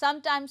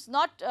 sometimes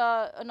not,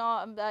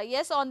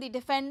 yes, on the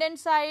defendant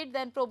side,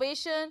 then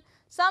probation,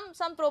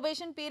 some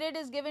probation period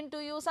is given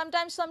to you,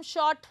 sometimes some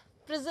short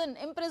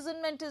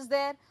imprisonment is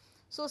there.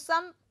 So,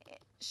 some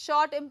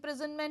short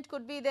imprisonment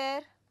could be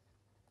there.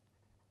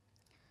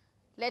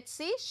 Let us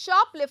see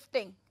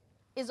shoplifting.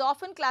 is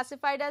often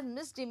classified as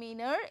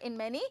misdemeanor in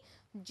many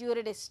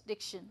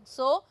jurisdictions.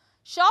 So,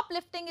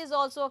 shoplifting is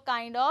also a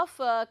kind of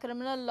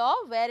criminal law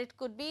where it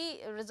could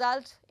be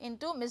result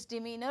into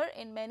misdemeanor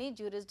in many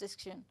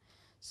jurisdictions.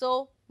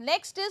 So,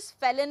 next is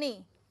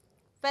felony.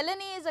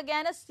 Felony is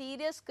again a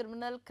serious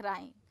criminal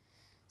crime,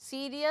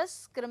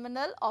 serious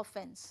criminal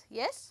offence,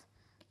 yes,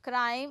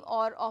 crime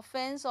or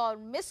offence or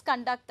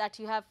misconduct that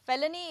you have.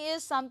 Felony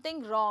is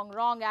something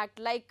wrong act,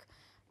 like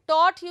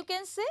tort you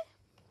can say,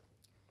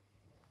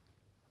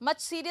 much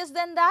serious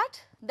than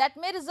that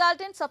may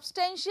result in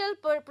substantial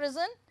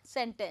prison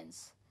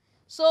sentence.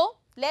 So,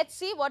 let us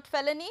see what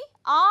felony.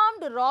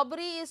 Armed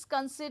robbery is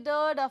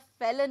considered a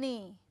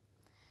felony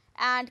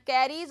and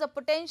carries a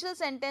potential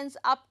sentence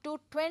up to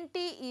 20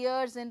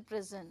 years in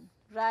prison,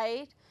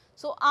 right.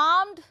 So,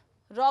 armed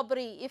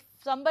robbery, if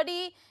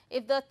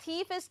the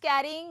thief is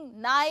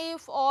carrying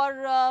knife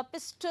or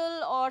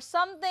pistol or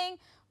something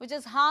which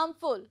is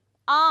harmful,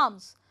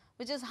 arms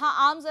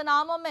and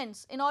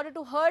armaments in order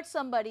to hurt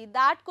somebody,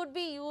 that could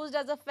be used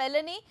as a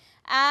felony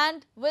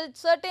and will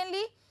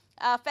certainly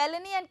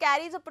felony and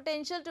carries a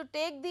potential to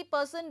take the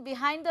person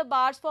behind the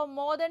bars for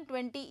more than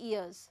 20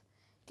 years.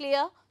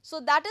 Clear? So,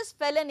 that is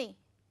felony,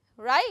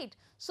 right.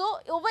 So,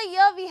 over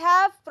here we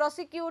have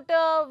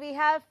prosecutor, we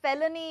have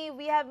felony,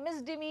 we have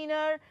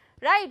misdemeanor,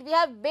 right, we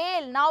have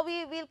bail. Now,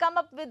 we will come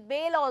up with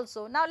bail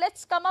also. Now, let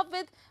us come up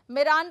with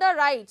Miranda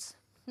rights.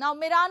 Now,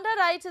 Miranda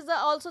rights is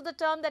also the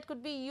term that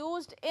could be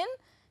used in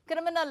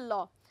criminal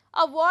law.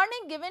 A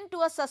warning given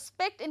to a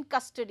suspect in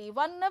custody.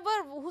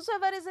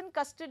 Whosoever is in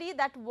custody,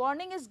 that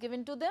warning is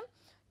given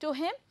to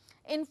him,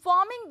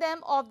 informing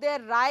them of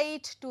their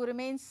right to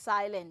remain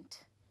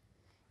silent.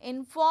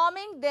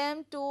 Informing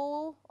them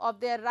of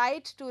their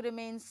right to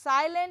remain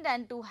silent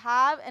and to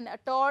have an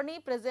attorney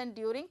present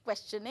during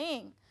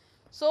questioning.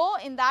 So,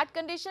 in that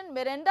condition,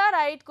 Miranda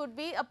right could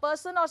be a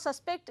person or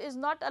suspect is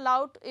not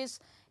allowed,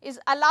 is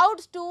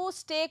allowed to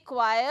stay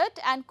quiet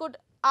and could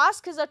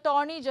ask his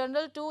attorney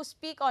general to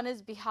speak on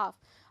his behalf.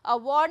 A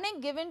warning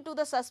given to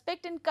the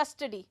suspect in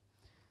custody,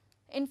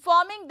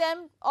 informing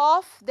them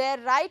of their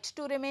right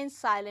to remain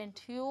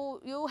silent.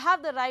 You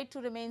have the right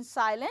to remain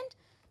silent.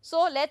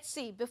 So, let us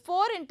see,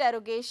 before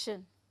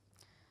interrogation,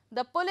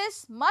 the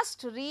police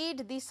must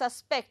read the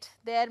suspect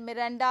their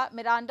Miranda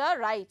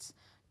rights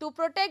to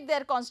protect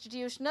their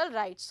constitutional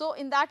rights. So,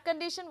 in that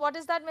condition, what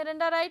is that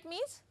Miranda right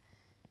means?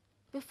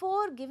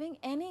 Before giving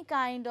any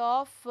kind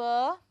of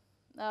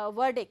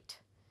verdict,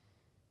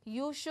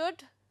 you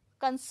should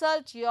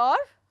consult your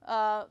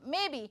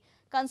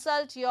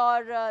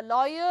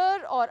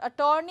lawyer or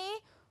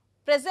attorney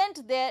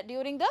present there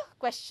during the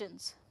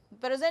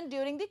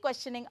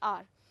questioning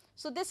hour.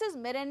 So, this is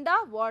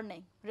Miranda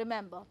warning,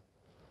 remember,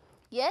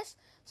 yes.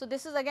 So,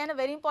 this is again a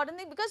very important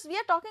thing because we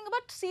are talking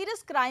about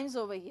serious crimes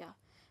over here.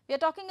 We are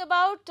talking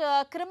about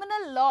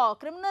criminal law,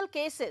 criminal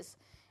cases,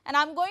 and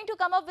I am going to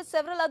come up with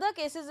several other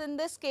cases in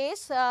this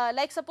case,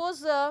 like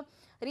suppose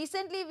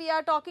recently we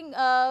are talking,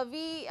 I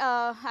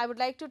would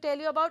like to tell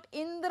you about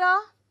Indra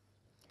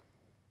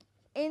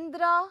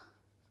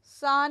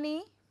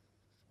Sani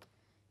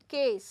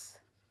case,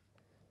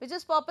 which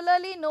is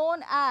popularly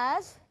known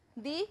as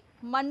the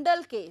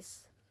Mandal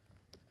case,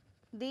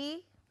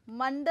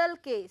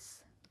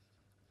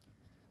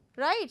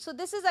 right. So,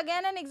 this is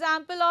again an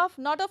example of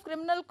not of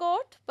criminal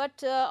court,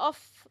 but of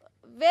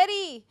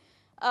very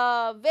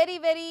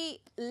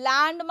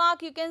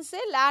landmark, you can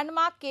say,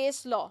 landmark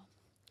case law.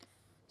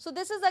 So,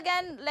 this is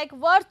again like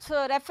worth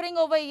referring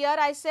over here,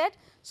 I said.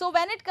 So,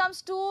 when it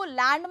comes to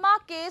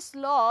landmark case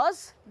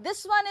laws,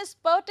 this one is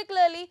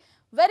particularly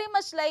very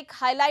much like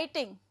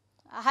highlighting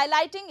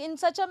in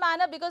such a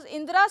manner because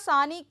Indra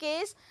Sani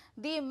case,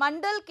 the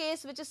Mandal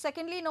case, which is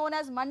secondly known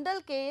as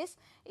Mandal case,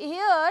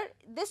 here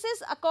this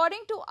is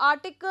according to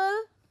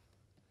Article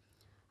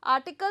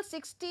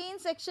 16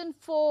 section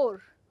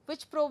 4,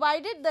 which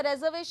provided the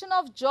reservation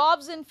of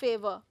jobs in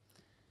favor.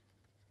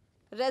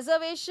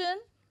 Reservation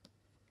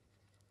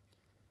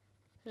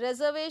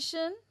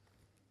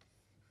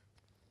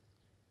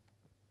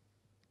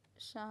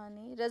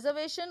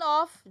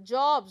of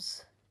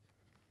jobs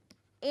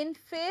in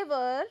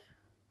favor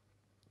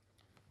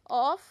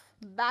of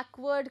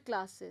backward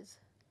classes,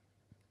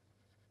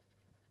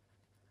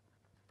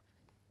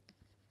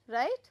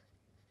 right,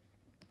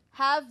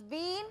 have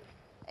been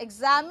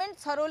examined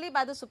thoroughly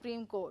by the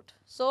Supreme Court.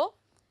 So,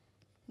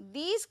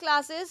 these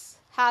classes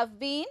have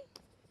been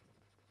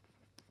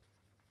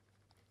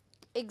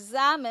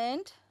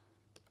examined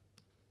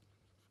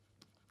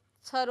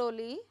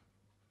thoroughly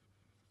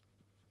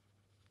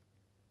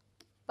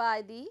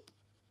by the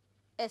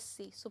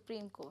SC,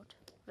 Supreme Court,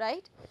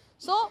 right.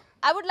 So,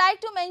 I would like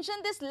to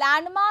mention this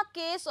landmark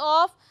case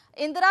of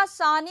Indra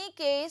Sani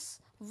case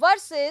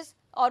versus,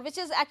 or which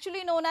is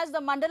actually known as the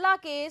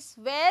Mandala case,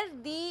 where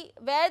the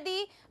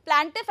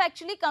plaintiff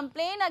actually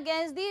complained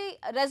against the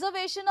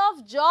reservation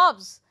of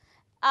jobs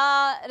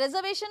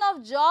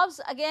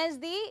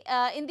against the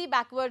in the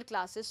backward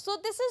classes. So,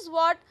 this is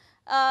what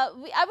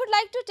I would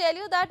like to tell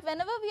you, that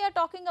whenever we are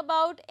talking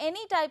about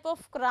any type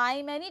of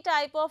crime, any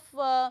type of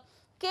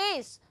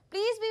case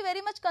please be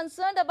very much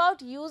concerned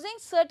about using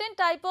certain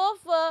type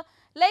of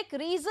like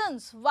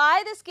reasons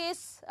why this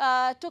case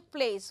took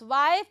place,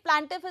 why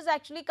plaintiff is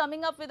actually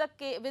coming up with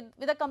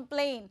a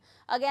complaint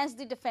against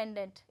the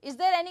defendant. Is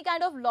there any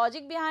kind of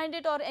logic behind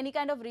it or any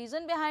kind of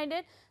reason behind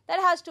it?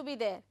 That has to be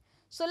there.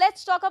 So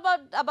let's talk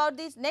about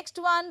this next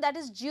one, that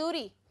is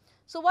jury.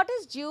 So what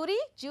is jury?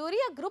 Jury,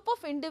 a group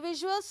of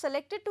individuals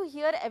selected to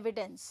hear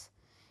evidence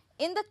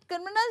in the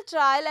criminal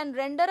trial and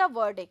render a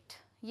verdict.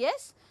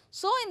 Yes.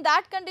 So in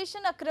that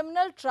condition, a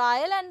criminal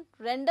trial and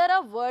render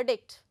a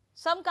verdict,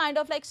 some kind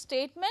of like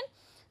statement.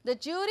 The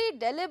jury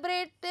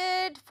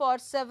deliberated for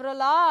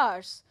several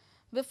hours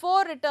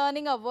before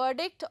returning a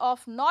verdict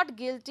of not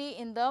guilty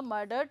in the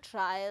murder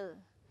trial.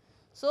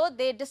 So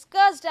they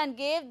discussed and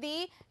gave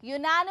the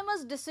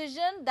unanimous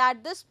decision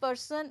that this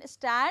person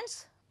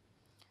stands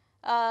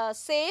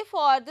safe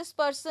or this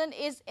person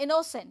is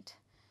innocent.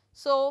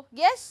 So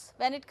yes,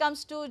 when it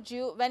comes to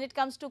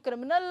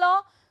criminal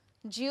law,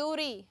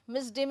 jury,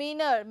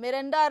 misdemeanor,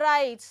 Miranda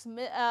rights,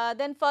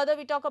 then further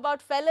we talk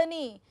about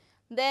felony.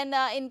 Then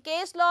in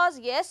case laws,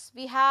 yes,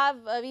 we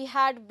had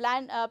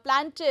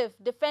plaintiff,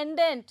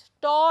 defendant,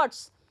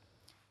 torts,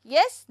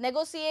 yes,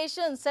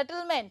 negotiation,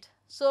 settlement.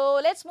 So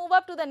let's move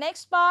up to the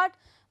next part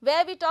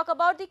where we talk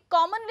about the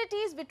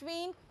commonalities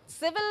between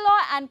civil law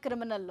and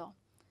criminal law.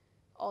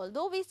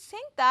 Although we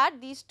think that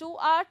these two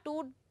are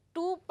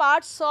two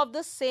parts of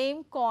the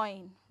same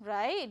coin,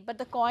 right? But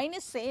the coin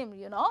is same,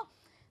 you know.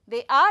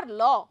 They are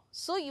law.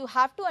 So you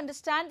have to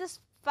understand this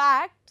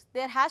fact,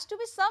 there has to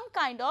be some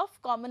kind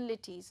of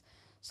commonalities.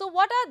 So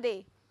what are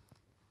they?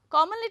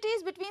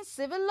 Commonalities between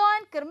civil law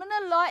and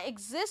criminal law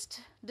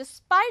exist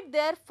despite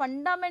their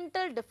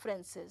fundamental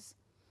differences,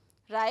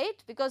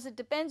 right? Because it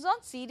depends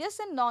on serious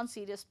and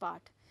non-serious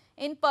part.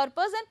 In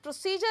purpose and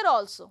procedure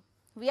also.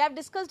 We have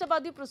discussed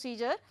about the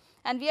procedure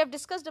and we have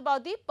discussed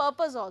about the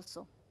purpose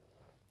also,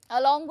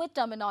 along with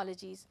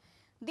terminologies.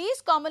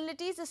 These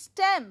commonalities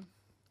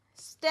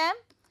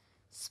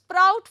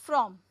sprout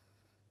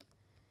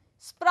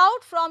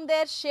from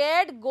their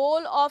shared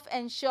goal of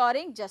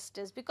ensuring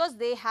justice, because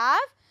they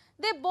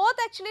both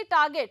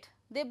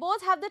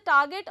have the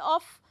target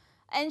of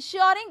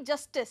ensuring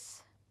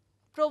justice,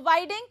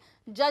 providing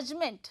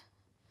judgment,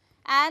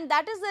 and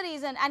that is the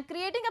reason, and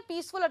creating a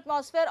peaceful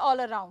atmosphere all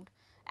around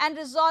and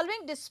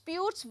resolving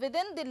disputes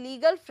within the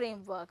legal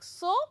framework.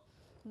 So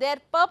their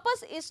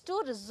purpose is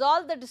to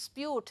resolve the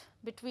dispute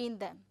between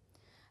them.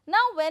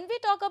 Now when we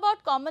talk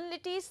about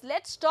commonalities,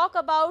 let's talk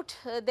about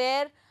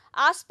their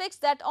aspects,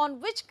 that on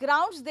which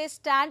grounds they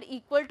stand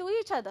equal to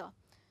each other.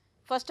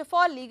 First of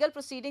all, legal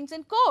proceedings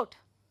in court,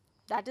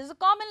 that is a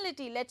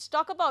commonality. Let's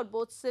talk about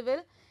both civil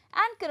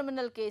and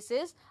criminal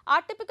cases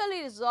are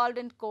typically resolved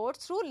in court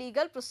through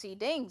legal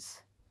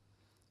proceedings.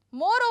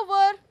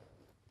 Moreover,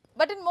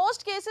 but in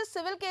most cases,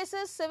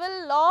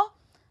 civil law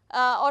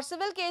or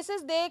civil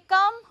cases, they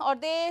come or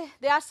they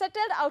are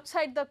settled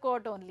outside the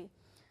court only.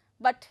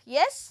 But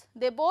yes,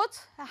 they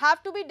both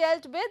have to be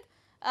dealt with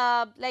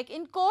like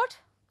in court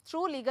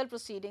through legal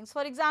proceedings.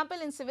 For example,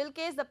 in civil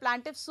case, the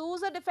plaintiff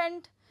sues a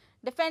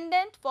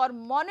defendant for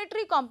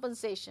monetary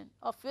compensation.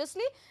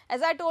 Obviously,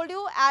 as I told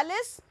you,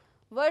 Alice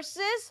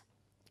versus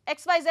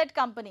XYZ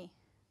company,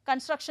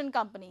 construction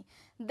company,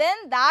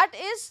 then that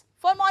is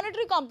for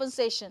monetary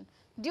compensation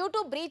due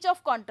to breach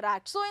of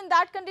contract. So in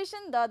that condition,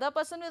 the other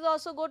person will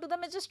also go to the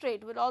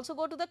magistrate, will also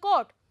go to the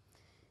court.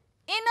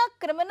 In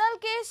a criminal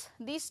case,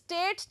 the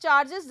state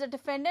charges the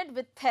defendant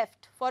with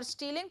theft for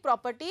stealing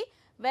property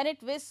when it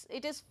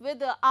is with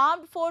the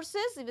armed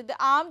forces, with the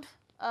armed,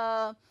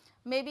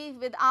 maybe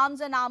with arms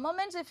and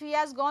armaments. If he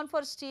has gone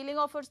for stealing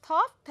or for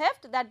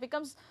theft, that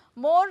becomes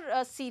more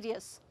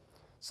serious.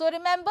 So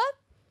remember,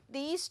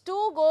 these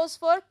two goes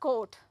for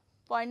court,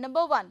 point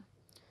number 1.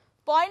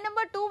 Point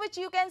number 2, which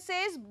you can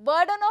say, is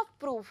burden of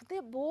proof. They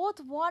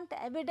both want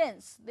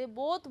evidence, they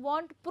both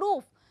want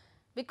proof,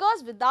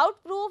 because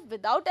without proof,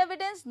 without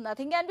evidence,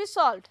 nothing can be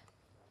solved.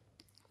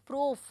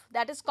 Proof,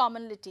 that is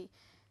commonality.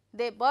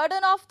 The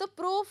burden of the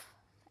proof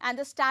and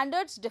the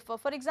standards differ.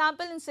 For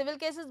example, in civil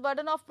cases,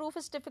 burden of proof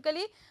is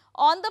typically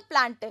on the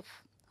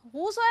plaintiff,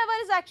 whosoever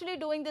is actually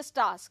doing this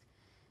task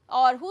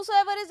or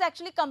whosoever is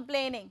actually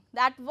complaining,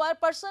 that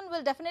person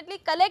will definitely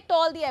collect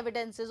all the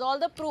evidences, all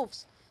the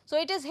proofs. So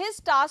it is his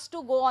task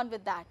to go on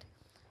with that.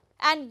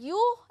 And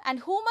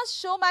who must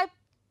show my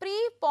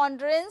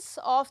preponderance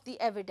of the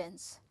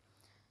evidence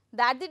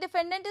that the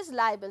defendant is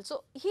liable.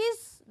 So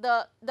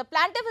the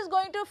plaintiff is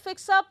going to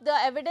fix up the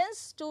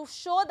evidence to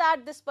show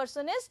that this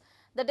person is,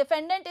 the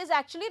defendant is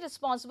actually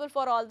responsible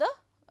for all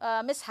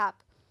the mishap.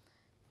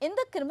 In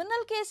the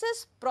criminal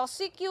cases,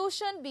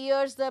 prosecution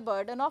bears the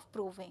burden of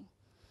proving.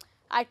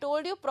 I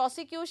told you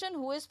prosecution,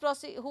 who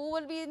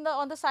will be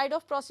on the side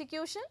of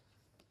prosecution?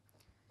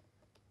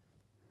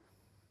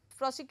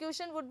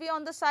 Prosecution would be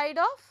on the side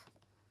of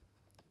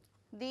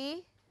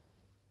the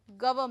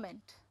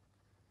government,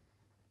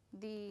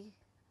 the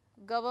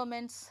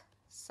government's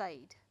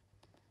side.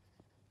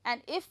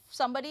 And if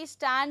somebody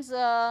stands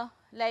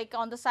like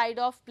on the side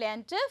of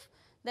plaintiff,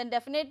 then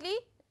definitely,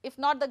 if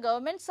not the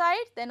government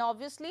side, then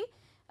obviously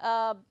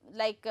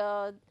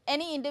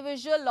any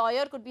individual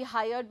lawyer could be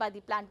hired by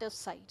the plaintiff's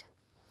side.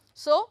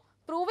 So,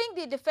 proving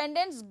the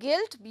defendant's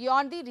guilt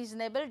beyond the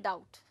reasonable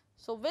doubt.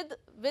 So,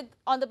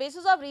 on the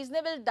basis of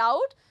reasonable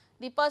doubt,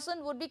 the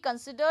person would be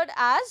considered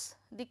as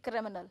the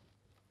criminal.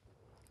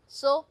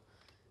 So,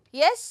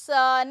 yes,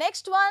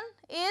 next one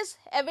is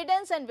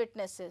evidence and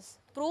witnesses.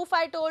 Proof,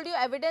 I told you,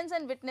 evidence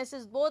and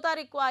witnesses both are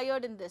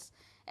required in this.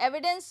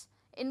 Evidence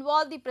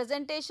involve the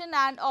presentation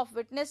and of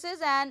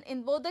witnesses, and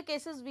in both the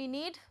cases we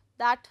need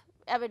that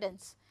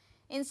evidence.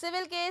 In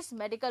civil case,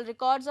 medical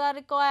records are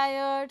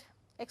required,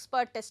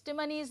 expert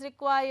testimony is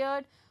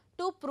required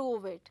to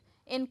prove it.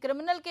 In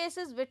criminal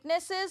cases,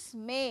 witnesses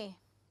may,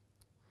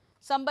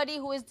 somebody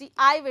who is the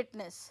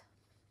eyewitness,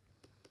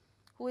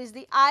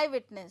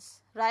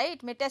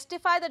 right, may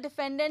testify the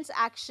defendant's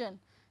action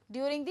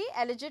during the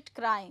alleged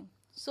crime.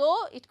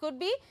 So, it could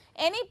be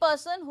any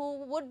person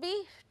who would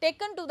be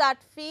taken to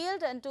that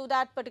field and to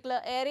that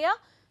particular area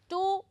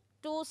to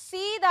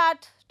see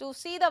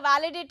the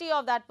validity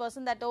of that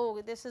person, that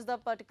oh, this is the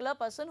particular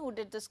person who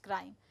did this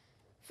crime.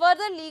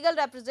 Further, legal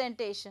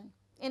representation.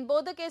 In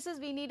both the cases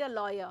we need a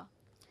lawyer.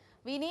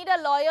 We need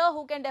a lawyer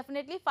who can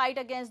definitely fight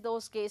against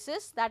those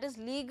cases, that is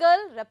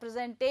legal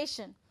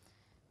representation.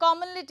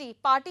 Commonality,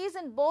 parties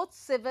in both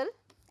civil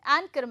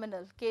and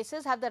criminal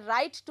cases have the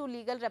right to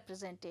legal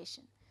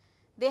representation.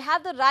 They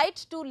have the right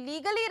to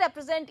legally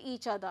represent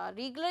each other,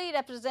 legally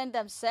represent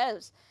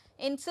themselves.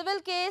 In civil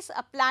case,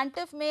 a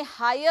plaintiff may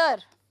hire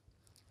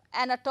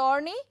an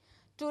attorney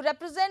to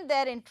represent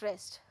their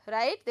interest,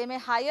 right? They may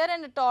hire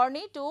an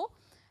attorney to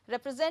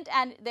represent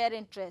their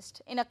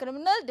interest. In a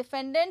criminal,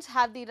 defendants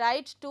have the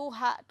right to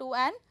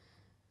an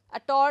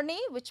attorney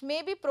which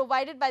may be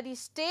provided by the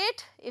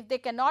state if they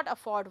cannot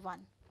afford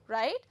one,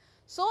 right?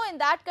 So, in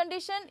that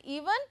condition,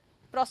 even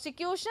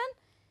prosecution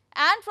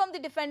and from the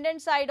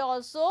defendant side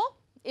also,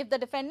 if the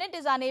defendant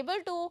is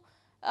unable to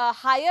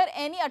hire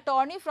any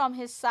attorney from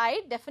his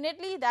side,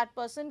 definitely that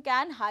person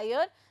can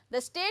hire,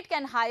 the state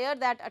can hire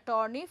that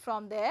attorney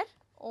from their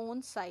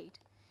own side,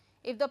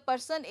 if the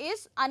person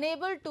is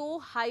unable to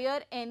hire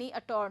any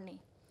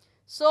attorney.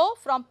 So,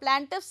 from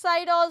plaintiff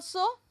side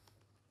also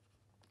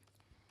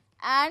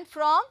and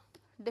from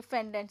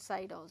defendant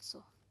side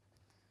also,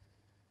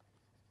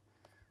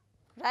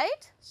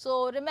 right.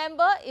 So,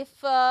 remember, if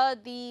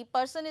the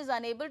person is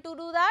unable to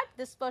do that,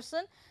 this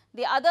person,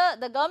 the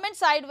government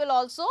side will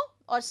also,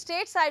 or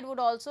state side would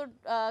also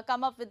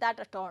come up with that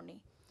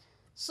attorney.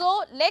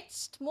 So, let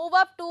us move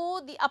up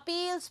to the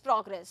appeals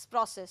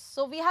process.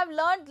 So, we have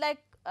learned, like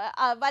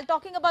while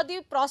talking about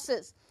the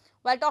process,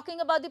 while talking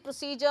about the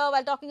procedure,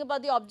 while talking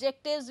about the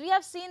objectives, we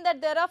have seen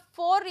that there are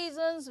 4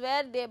 reasons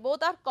where they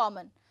both are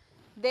common.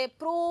 They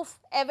proof,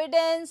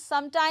 evidence,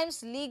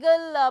 sometimes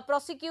legal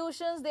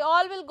prosecutions, they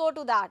all will go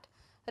to that,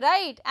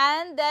 right,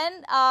 and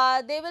then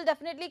they will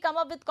definitely come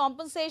up with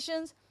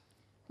compensations.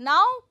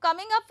 Now,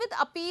 coming up with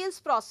appeals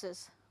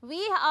process,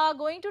 we are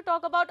going to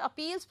talk about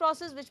appeals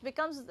process, which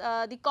becomes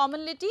the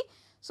commonality.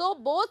 So,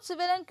 both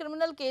civil and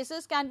criminal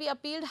cases can be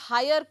appealed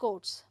higher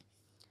courts.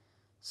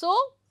 So,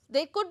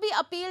 they could be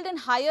appealed in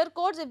higher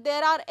courts if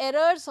there are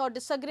errors or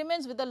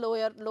disagreements with the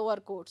lower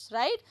courts,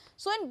 right.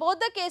 So, in both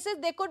the cases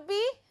they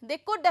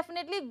could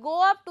definitely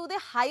go up to the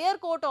higher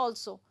court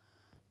also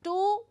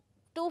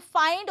to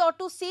find or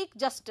to seek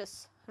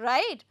justice,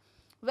 right.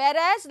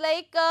 Whereas,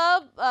 like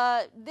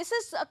this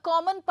is a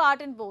common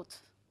part in both,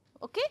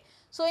 okay.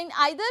 So, in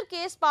either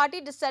case,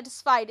 party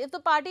dissatisfied, if the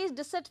party is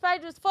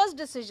dissatisfied with first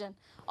decision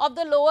of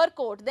the lower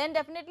court, then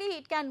definitely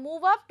it can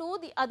move up to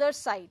the other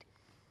side.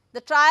 The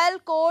trial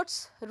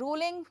court's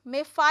ruling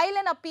may file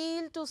an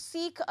appeal to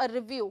seek a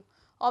review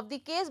of the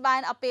case by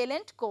an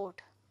appellant court.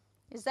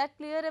 Is that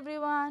clear,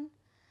 everyone?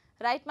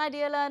 Right, my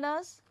dear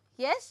learners?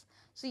 Yes.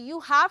 So, you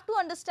have to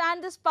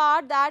understand this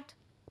part, that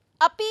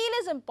appeal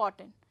is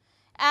important,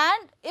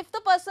 and if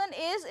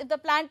the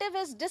plaintiff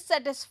is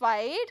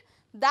dissatisfied,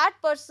 that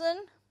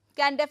person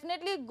can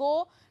definitely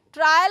go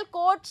trial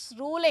court's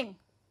ruling.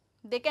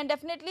 They can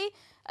definitely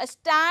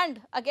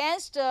stand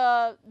against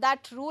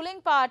that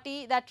ruling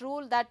party, that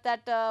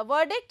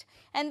verdict,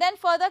 and then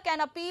further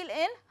can appeal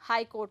in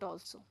high court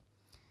also.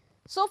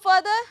 So,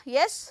 further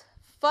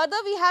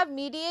we have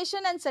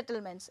mediation and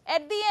settlements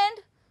at the end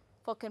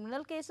for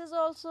criminal cases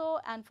also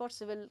and for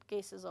civil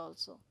cases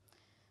also.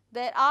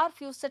 There are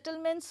few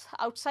settlements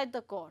outside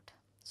the court.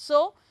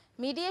 So,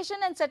 mediation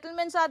and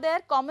settlements are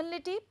there.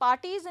 Commonality,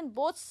 parties in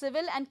both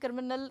civil and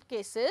criminal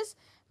cases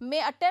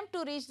may attempt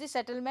to reach the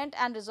settlement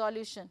and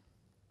resolution.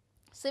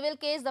 Civil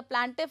case, the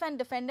plaintiff and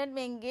defendant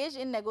may engage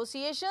in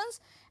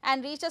negotiations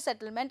and reach a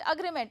settlement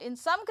agreement. In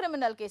some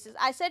criminal cases,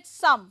 I said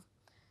some,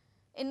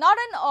 not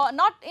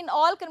in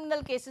all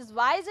criminal cases.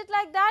 Why is it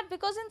like that?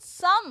 Because in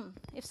some,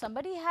 if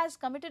somebody has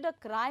committed a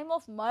crime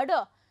of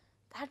murder,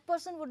 that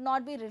person would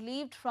not be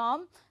relieved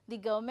from the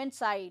government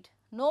side,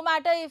 no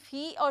matter if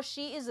he or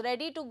she is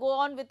ready to go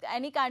on with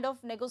any kind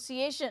of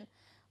negotiation,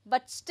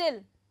 but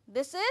still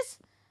this is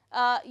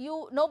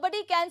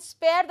nobody can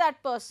spare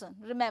that person,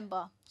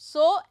 remember.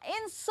 So,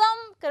 in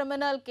some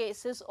criminal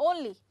cases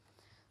only,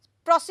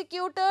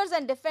 prosecutors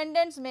and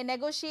defendants may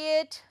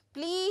negotiate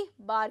plea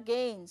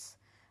bargains,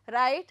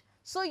 right.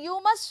 So,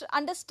 you must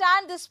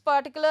understand this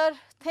particular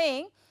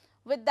thing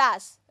with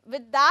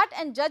that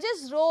and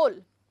judge's role.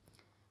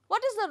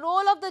 What is the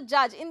role of the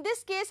judge? In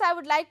this case, I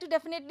would like to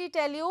definitely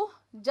tell you,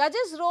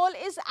 judge's role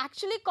is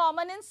actually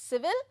common in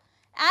civil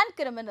and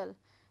criminal.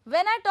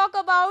 When I talk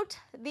about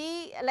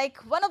the, like,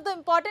 one of the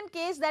important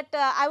case that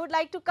I would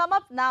like to come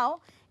up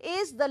now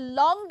is the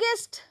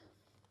longest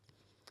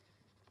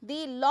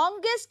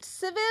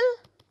civil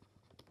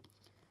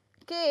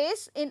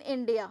case in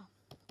India.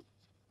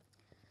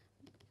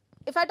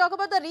 If I talk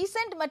about the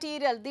recent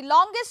material, the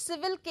longest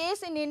civil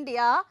case in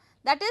India,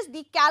 that is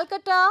the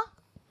Calcutta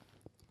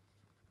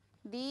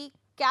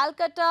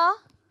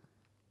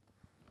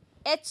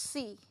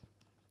HC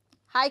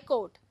High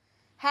Court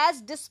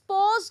has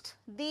disposed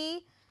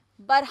the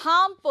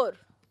Berhampur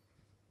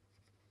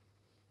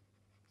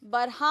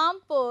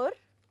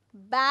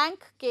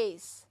bank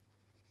case,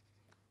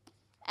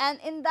 and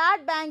in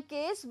that bank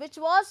case, which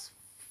was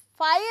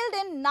filed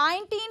in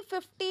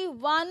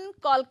 1951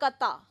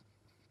 Kolkata.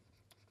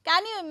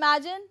 Can you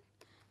imagine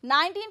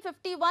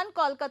 1951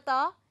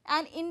 Kolkata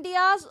and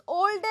India's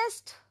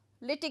oldest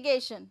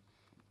litigation?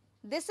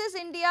 This is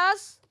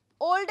India's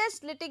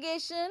oldest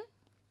litigation,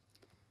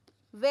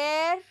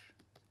 where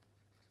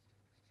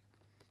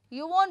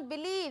you won't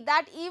believe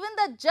that even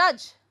the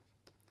judge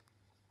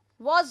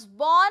was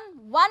born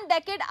 1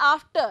 decade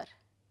after.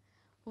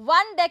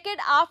 1 decade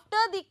after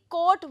the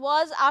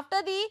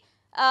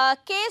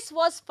case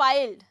was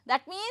filed.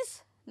 That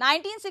means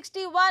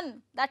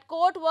 1961 that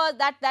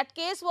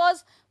case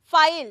was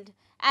filed,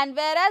 and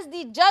whereas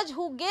the judge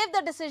who gave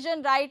the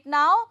decision right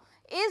now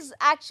is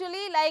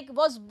actually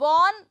was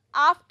born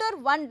after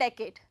 1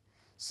 decade.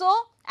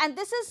 So, and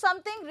this is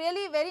something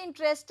really very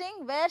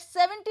interesting, where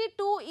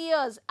 72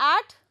 years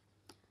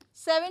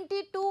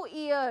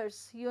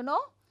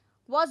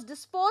was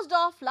disposed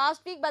of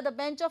last week by the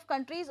bench of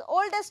country's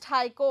oldest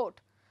high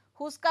court,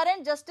 whose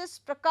current Justice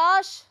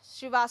Prakash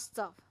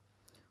Srivastav,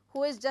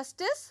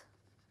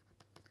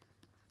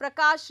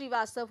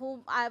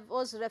 whom I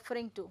was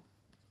referring to,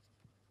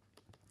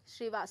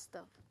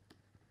 Srivastav.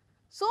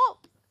 So,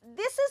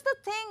 this is the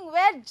thing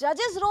where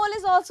judge's role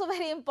is also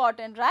very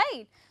important,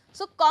 right.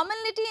 So,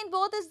 commonality in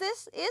both is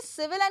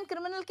civil and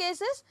criminal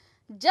cases,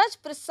 judge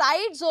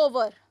presides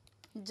over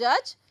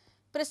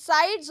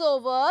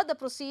the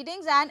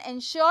proceedings and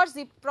ensures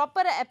the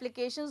proper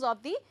applications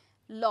of the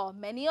law.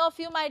 Many of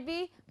you might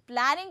be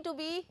planning to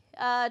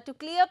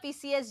clear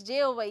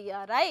PCSJ over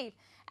here, right.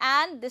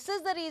 And this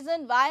is the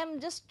reason why I am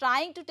just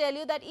trying to tell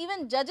you that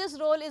even judge's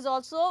role is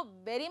also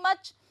very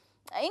much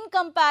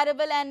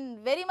incomparable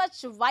and very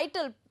much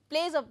vital,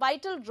 plays a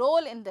vital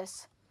role in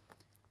this.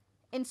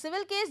 In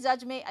civil case,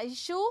 judge may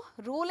issue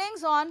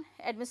rulings on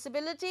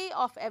admissibility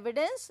of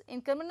evidence.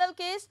 In criminal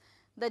case,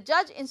 the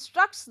judge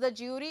instructs the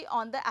jury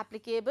on the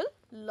applicable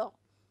law.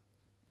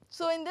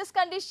 So, in this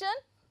condition,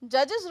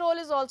 judge's role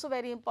is also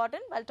very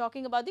important while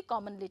talking about the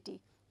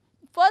commonality.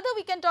 Further,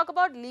 we can talk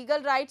about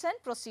legal rights and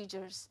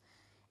procedures.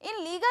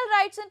 In legal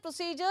rights and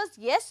procedures,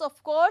 yes,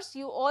 of course,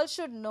 you all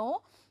should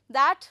know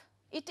that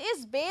it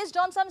is based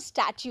on some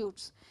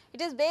statutes,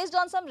 it is based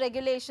on some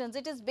regulations,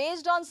 it is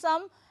based on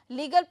some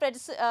legal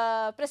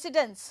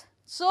precedents.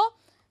 So,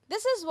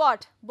 this is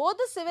what both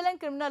the civil and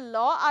criminal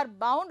law are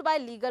bound by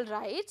legal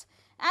rights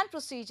and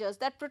procedures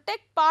that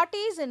protect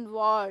parties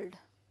involved.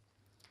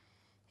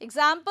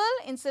 Example,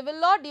 in civil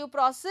law, due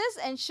process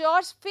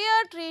ensures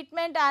fair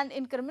treatment, and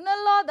in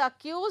criminal law, the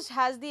accused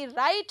has the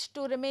right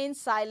to remain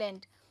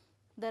silent.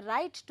 The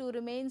right to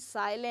remain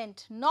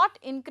silent, not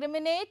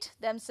incriminate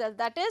themselves.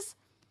 That is,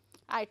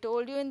 I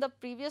told you in the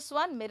previous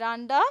one,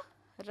 Miranda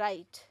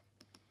right.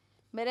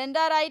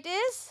 Miranda right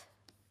is,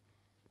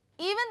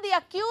 even the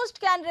accused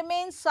can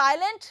remain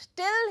silent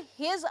till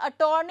his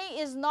attorney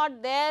is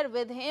not there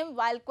with him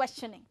while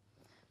questioning.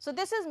 So,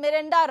 this is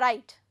Miranda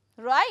right,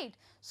 right.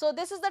 So,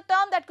 this is the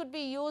term that could be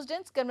used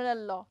in criminal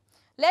law.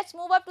 Let us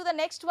move up to the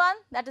next one,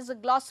 that is the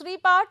glossary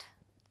part,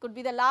 could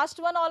be the last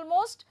one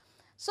almost.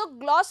 So,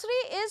 glossary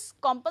is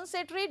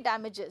compensatory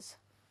damages.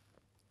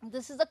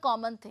 This is the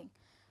common thing.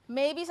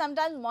 Maybe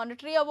sometimes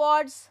monetary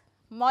awards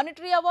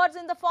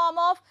in the form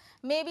of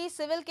maybe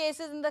civil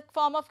cases, in the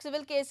form of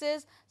civil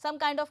cases, some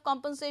kind of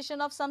compensation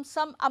of some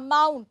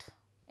amount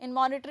in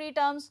monetary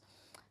terms.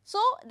 So,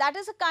 that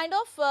is a kind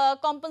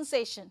of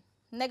compensation,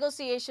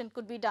 negotiation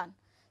could be done,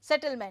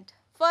 settlement.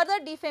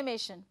 Further,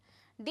 defamation.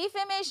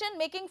 Defamation,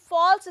 making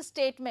false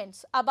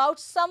statements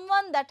about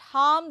someone that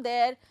harm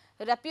their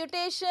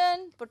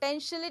reputation,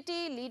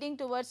 potentiality, leading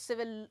towards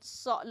civil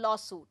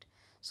lawsuit.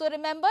 So,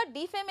 remember,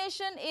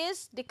 defamation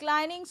is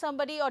declining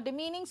somebody or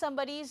demeaning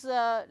somebody's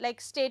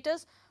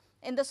status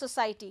in the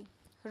society.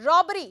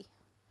 Robbery.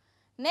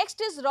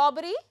 Next is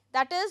robbery,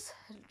 that is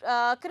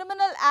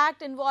criminal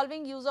act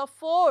involving use of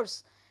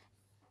force,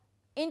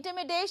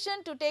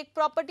 intimidation to take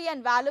property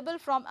and valuable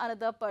from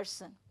another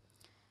person.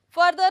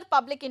 Further,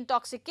 public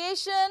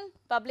intoxication,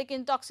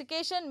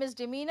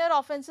 misdemeanor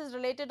offences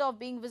related of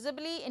being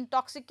visibly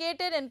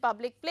intoxicated in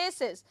public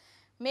places,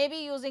 maybe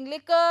using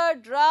liquor,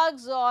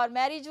 drugs or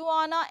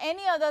marijuana,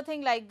 any other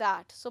thing like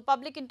that. So,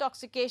 public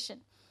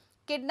intoxication.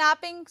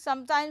 Kidnapping,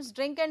 sometimes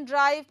drink and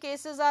drive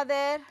cases are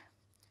there,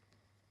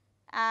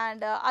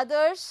 and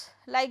others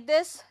like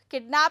this.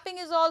 Kidnapping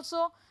is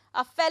also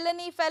a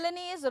felony.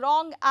 Felony is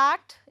wrong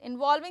act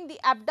involving the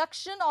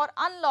abduction or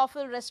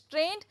unlawful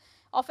restraint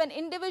of an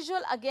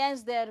individual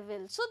against their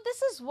will. So,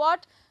 this is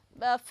what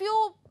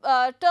few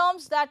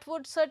terms that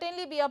would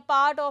certainly be a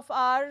part of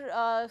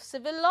our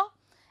civil law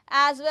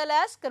as well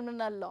as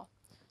criminal law.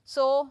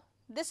 So,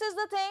 this is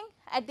the thing.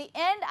 At the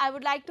end, I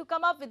would like to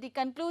come up with the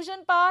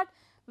conclusion part,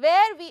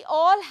 where we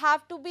all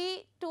have to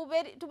be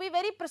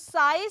very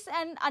precise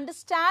and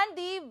understand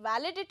the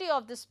validity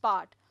of this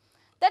part,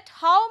 that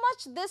how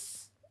much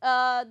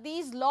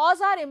these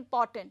laws are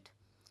important.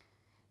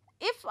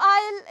 If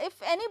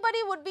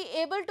anybody would be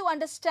able to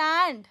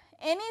understand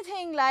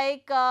anything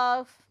like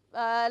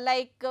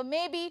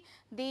maybe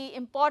the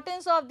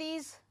importance of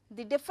these,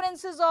 the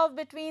differences of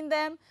between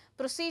them,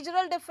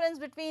 procedural difference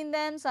between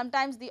them,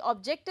 sometimes the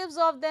objectives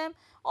of them,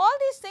 all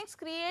these things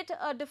create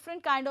a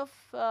different kind of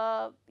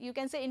you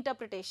can say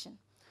interpretation.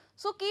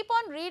 So, keep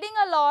on reading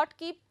a lot,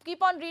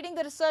 keep on reading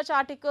the research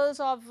articles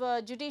of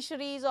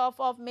judiciaries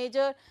of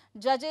major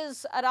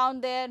judges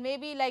around there,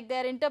 maybe like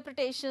their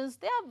interpretations,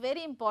 they are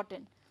very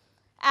important.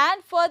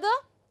 And further,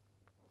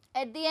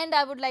 at the end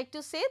I would like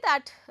to say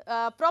that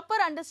proper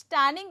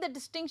understanding the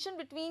distinction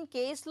between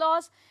case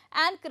laws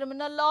and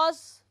criminal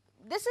laws,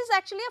 this is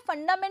actually a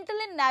fundamental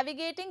in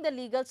navigating the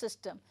legal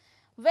system.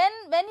 When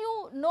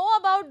you know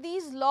about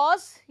these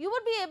laws, you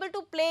would be able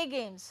to play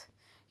games,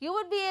 you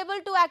would be able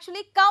to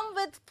actually come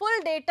with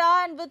full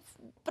data and with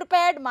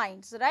prepared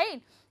minds,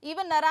 right.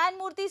 Even Narayan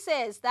Murthy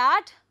says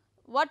that,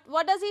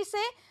 what does he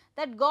say?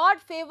 That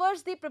God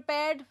favors the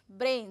prepared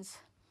brains.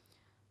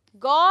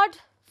 God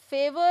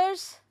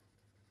favors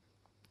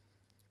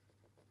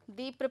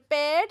the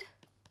prepared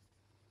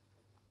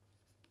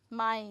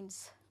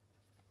minds.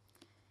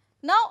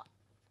 Now,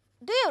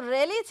 do you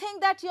really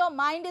think that your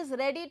mind is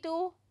ready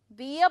to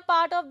be a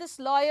part of this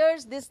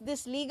lawyers,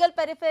 this legal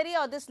periphery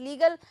or this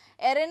legal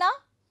arena,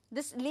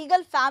 this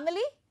legal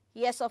family?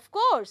 Yes, of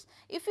course.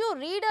 If you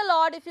read a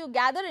lot, if you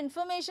gather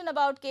information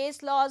about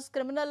case laws,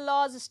 criminal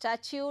laws,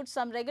 statutes,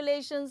 some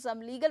regulations, some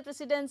legal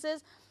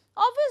precedences,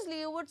 obviously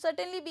you would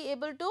certainly be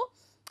able to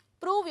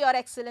prove your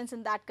excellence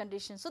in that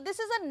condition. So, this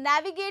is a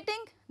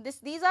navigating,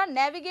 these are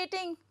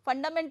navigating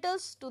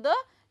fundamentals to the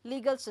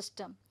legal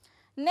system.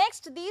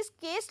 Next, these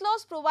case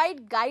laws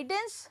provide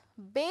guidance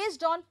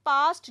based on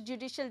past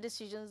judicial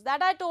decisions,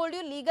 that I told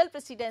you, legal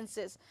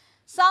precedences.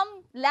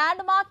 Some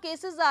landmark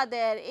cases are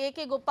there,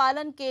 A.K.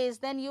 Gopalan case,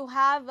 then you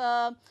have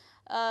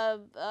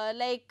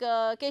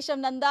Keshav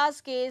Nanda's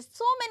case,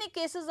 so many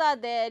cases are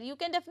there, you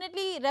can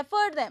definitely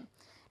refer them.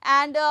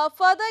 And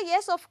further,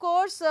 yes, of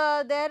course,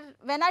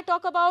 when I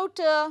talk about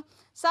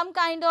some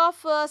kind of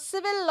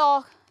civil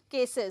law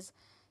cases,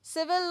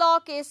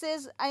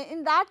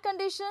 in that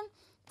condition,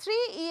 3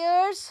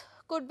 years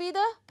could be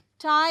the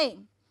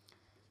time.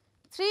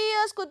 3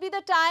 years could be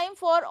the time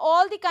for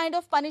all the kind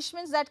of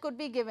punishments that could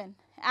be given.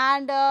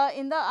 And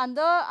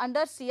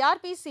under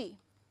CRPC,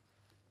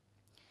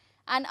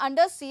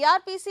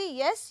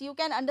 yes, you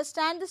can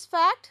understand this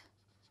fact.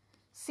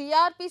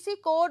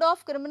 CRPC Code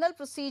of Criminal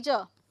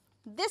Procedure,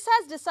 this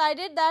has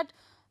decided that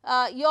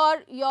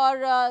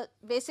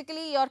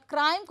basically your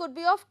crime could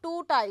be of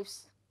two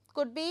types,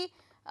 could be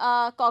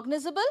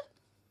cognizable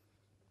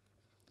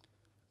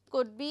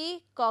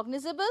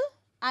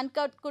and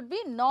could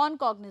be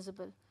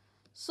non-cognizable.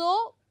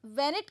 So,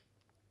 when it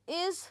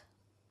is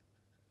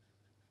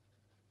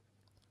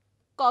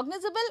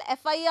cognizable,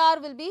 FIR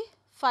will be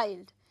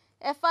filed.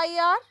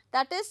 FIR,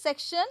 that is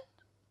section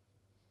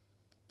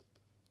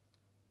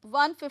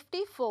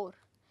 154,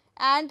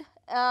 and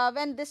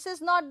when this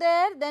is not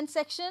there, then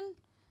section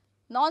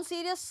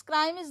non-serious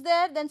crime is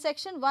there, then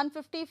section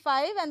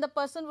 155, and the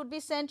person would be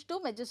sent to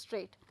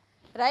magistrate,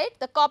 right.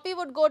 The copy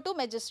would go to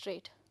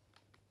magistrate.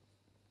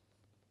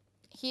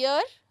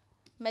 Here,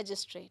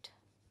 magistrate.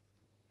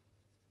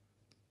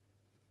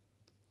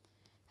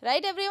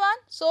 Right, everyone?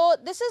 So,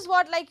 this is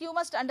what you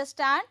must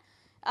understand,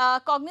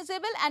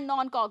 cognizable and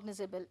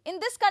non-cognizable. In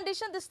this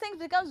condition, this thing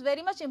becomes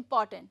very much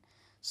important.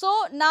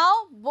 So,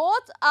 now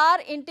both are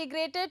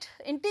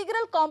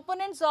integral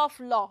components of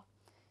law.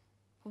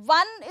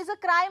 One is a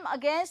crime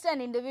against an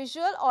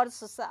individual or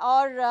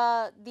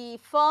the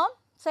firm.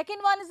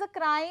 Second one is a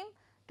crime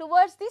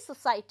towards the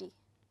society.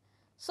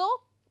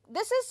 So,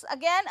 this is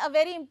again a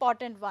very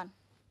important one.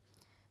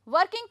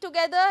 Working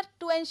together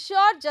to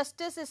ensure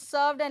justice is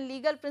served and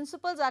legal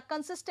principles are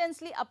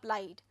consistently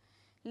applied.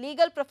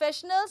 Legal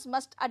professionals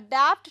must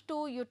adapt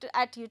to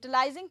at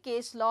utilizing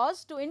case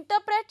laws to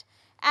interpret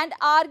and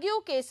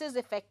argue cases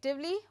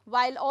effectively,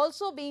 while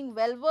also being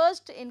well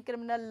versed in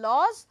criminal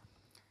laws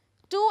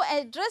to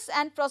address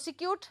and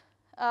prosecute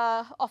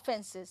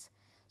offences.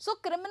 So,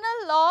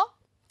 criminal law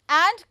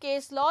and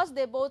case laws,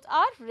 they both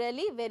are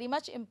really very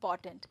much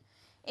important.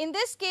 In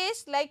this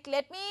case, let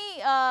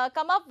me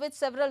come up with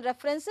several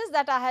references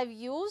that I have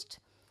used.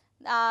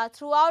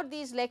 throughout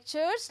these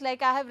lectures.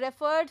 Like I have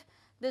referred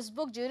this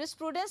book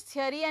Jurisprudence,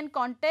 Theory and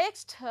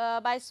Context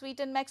by Sweet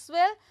and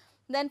Maxwell.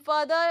 Then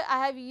further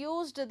I have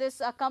used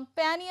this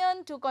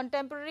companion to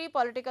contemporary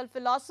political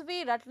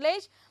philosophy,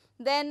 Rutledge.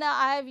 Then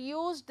I have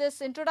used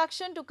this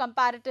Introduction to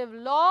Comparative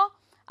Law,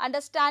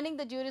 Understanding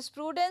the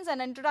Jurisprudence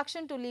and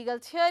Introduction to Legal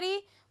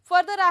Theory.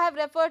 Further I have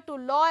referred to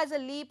Law as a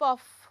Leap of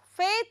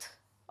Faith,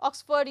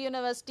 Oxford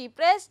University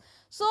Press.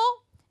 So,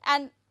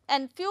 and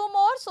few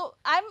more. So,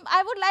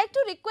 I would like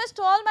to request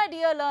all my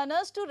dear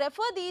learners to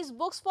refer these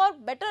books for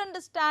better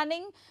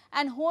understanding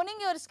and honing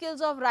your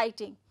skills of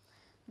writing.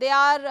 They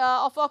are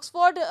of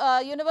Oxford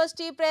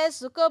University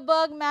Press,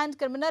 Zuckerberg, Man's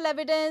Criminal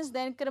Evidence,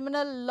 then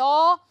Criminal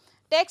Law,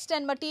 Text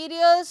and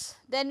Materials.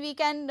 Then we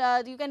can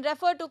you can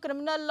refer to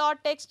Criminal Law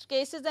Text,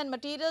 Cases and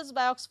Materials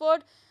by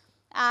Oxford,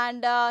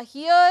 and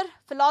here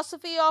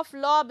Philosophy of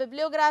Law,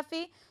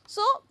 Bibliography.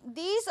 So,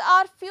 these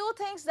are few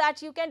things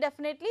that you can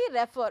definitely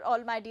refer,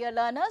 all my dear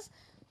learners.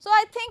 So,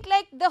 I think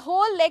like the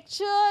whole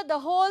lecture, the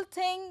whole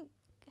thing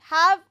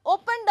have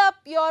opened up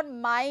your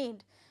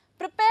mind,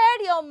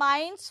 prepared your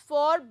minds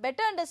for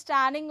better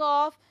understanding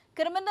of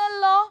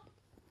criminal law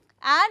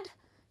and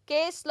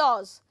case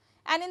laws.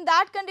 And in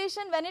that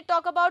condition, when you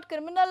talk about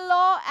criminal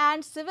law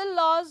and civil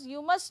laws,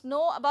 you must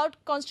know about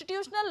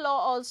constitutional law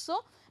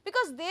also,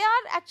 because they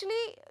are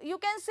actually, you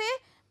can say,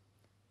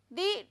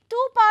 the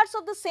two parts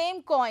of the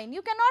same coin.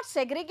 You cannot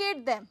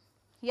segregate them.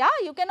 Yeah,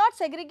 you cannot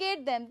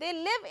segregate them. They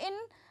live in,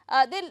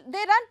 they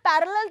run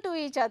parallel to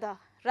each other,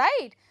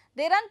 right?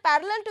 They run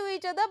parallel to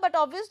each other, but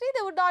obviously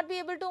they would not be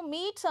able to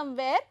meet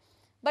somewhere.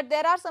 But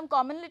there are some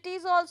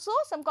commonalities also,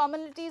 some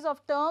commonalities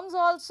of terms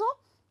also,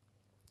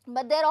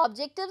 but their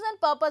objectives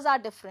and purpose are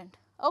different.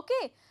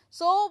 Okay.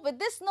 So, with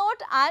this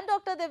note, I am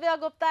Dr. Divya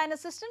Gupta, an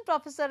assistant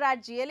professor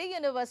at GLA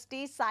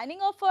University, signing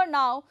off for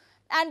now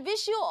and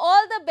wish you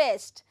all the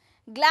best.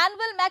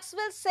 Glanville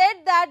Maxwell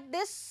said that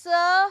this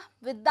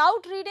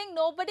without reading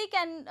nobody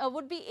can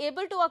would be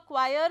able to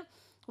acquire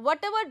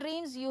whatever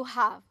dreams you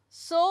have.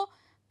 So,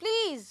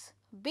 please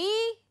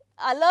be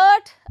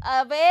alert,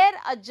 aware,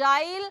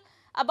 agile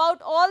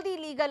about all the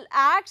legal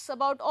acts,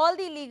 about all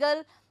the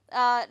legal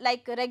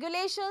like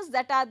regulations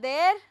that are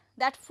there,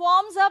 that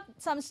forms up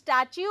some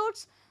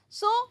statutes.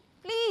 So,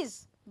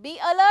 please be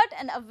alert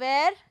and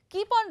aware,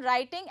 keep on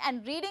writing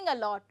and reading a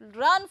lot,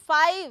 learn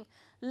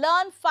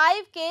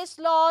 5 case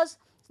laws,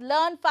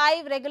 learn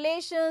 5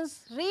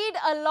 regulations, read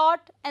a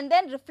lot and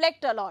then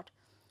reflect a lot.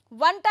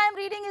 One time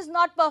reading is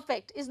not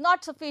perfect, is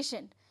not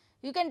sufficient.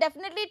 You can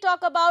definitely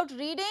talk about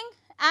reading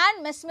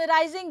and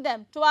mesmerizing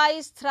them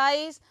twice,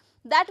 thrice.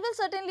 That will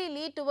certainly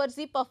lead towards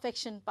the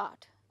perfection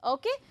part.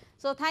 Okay.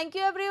 So, thank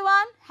you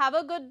everyone. Have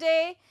a good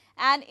day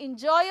and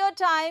enjoy your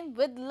time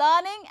with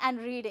learning and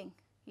reading.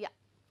 Yeah.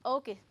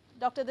 Okay.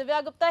 Dr.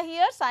 Divya Gupta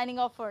here, signing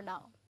off for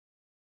now.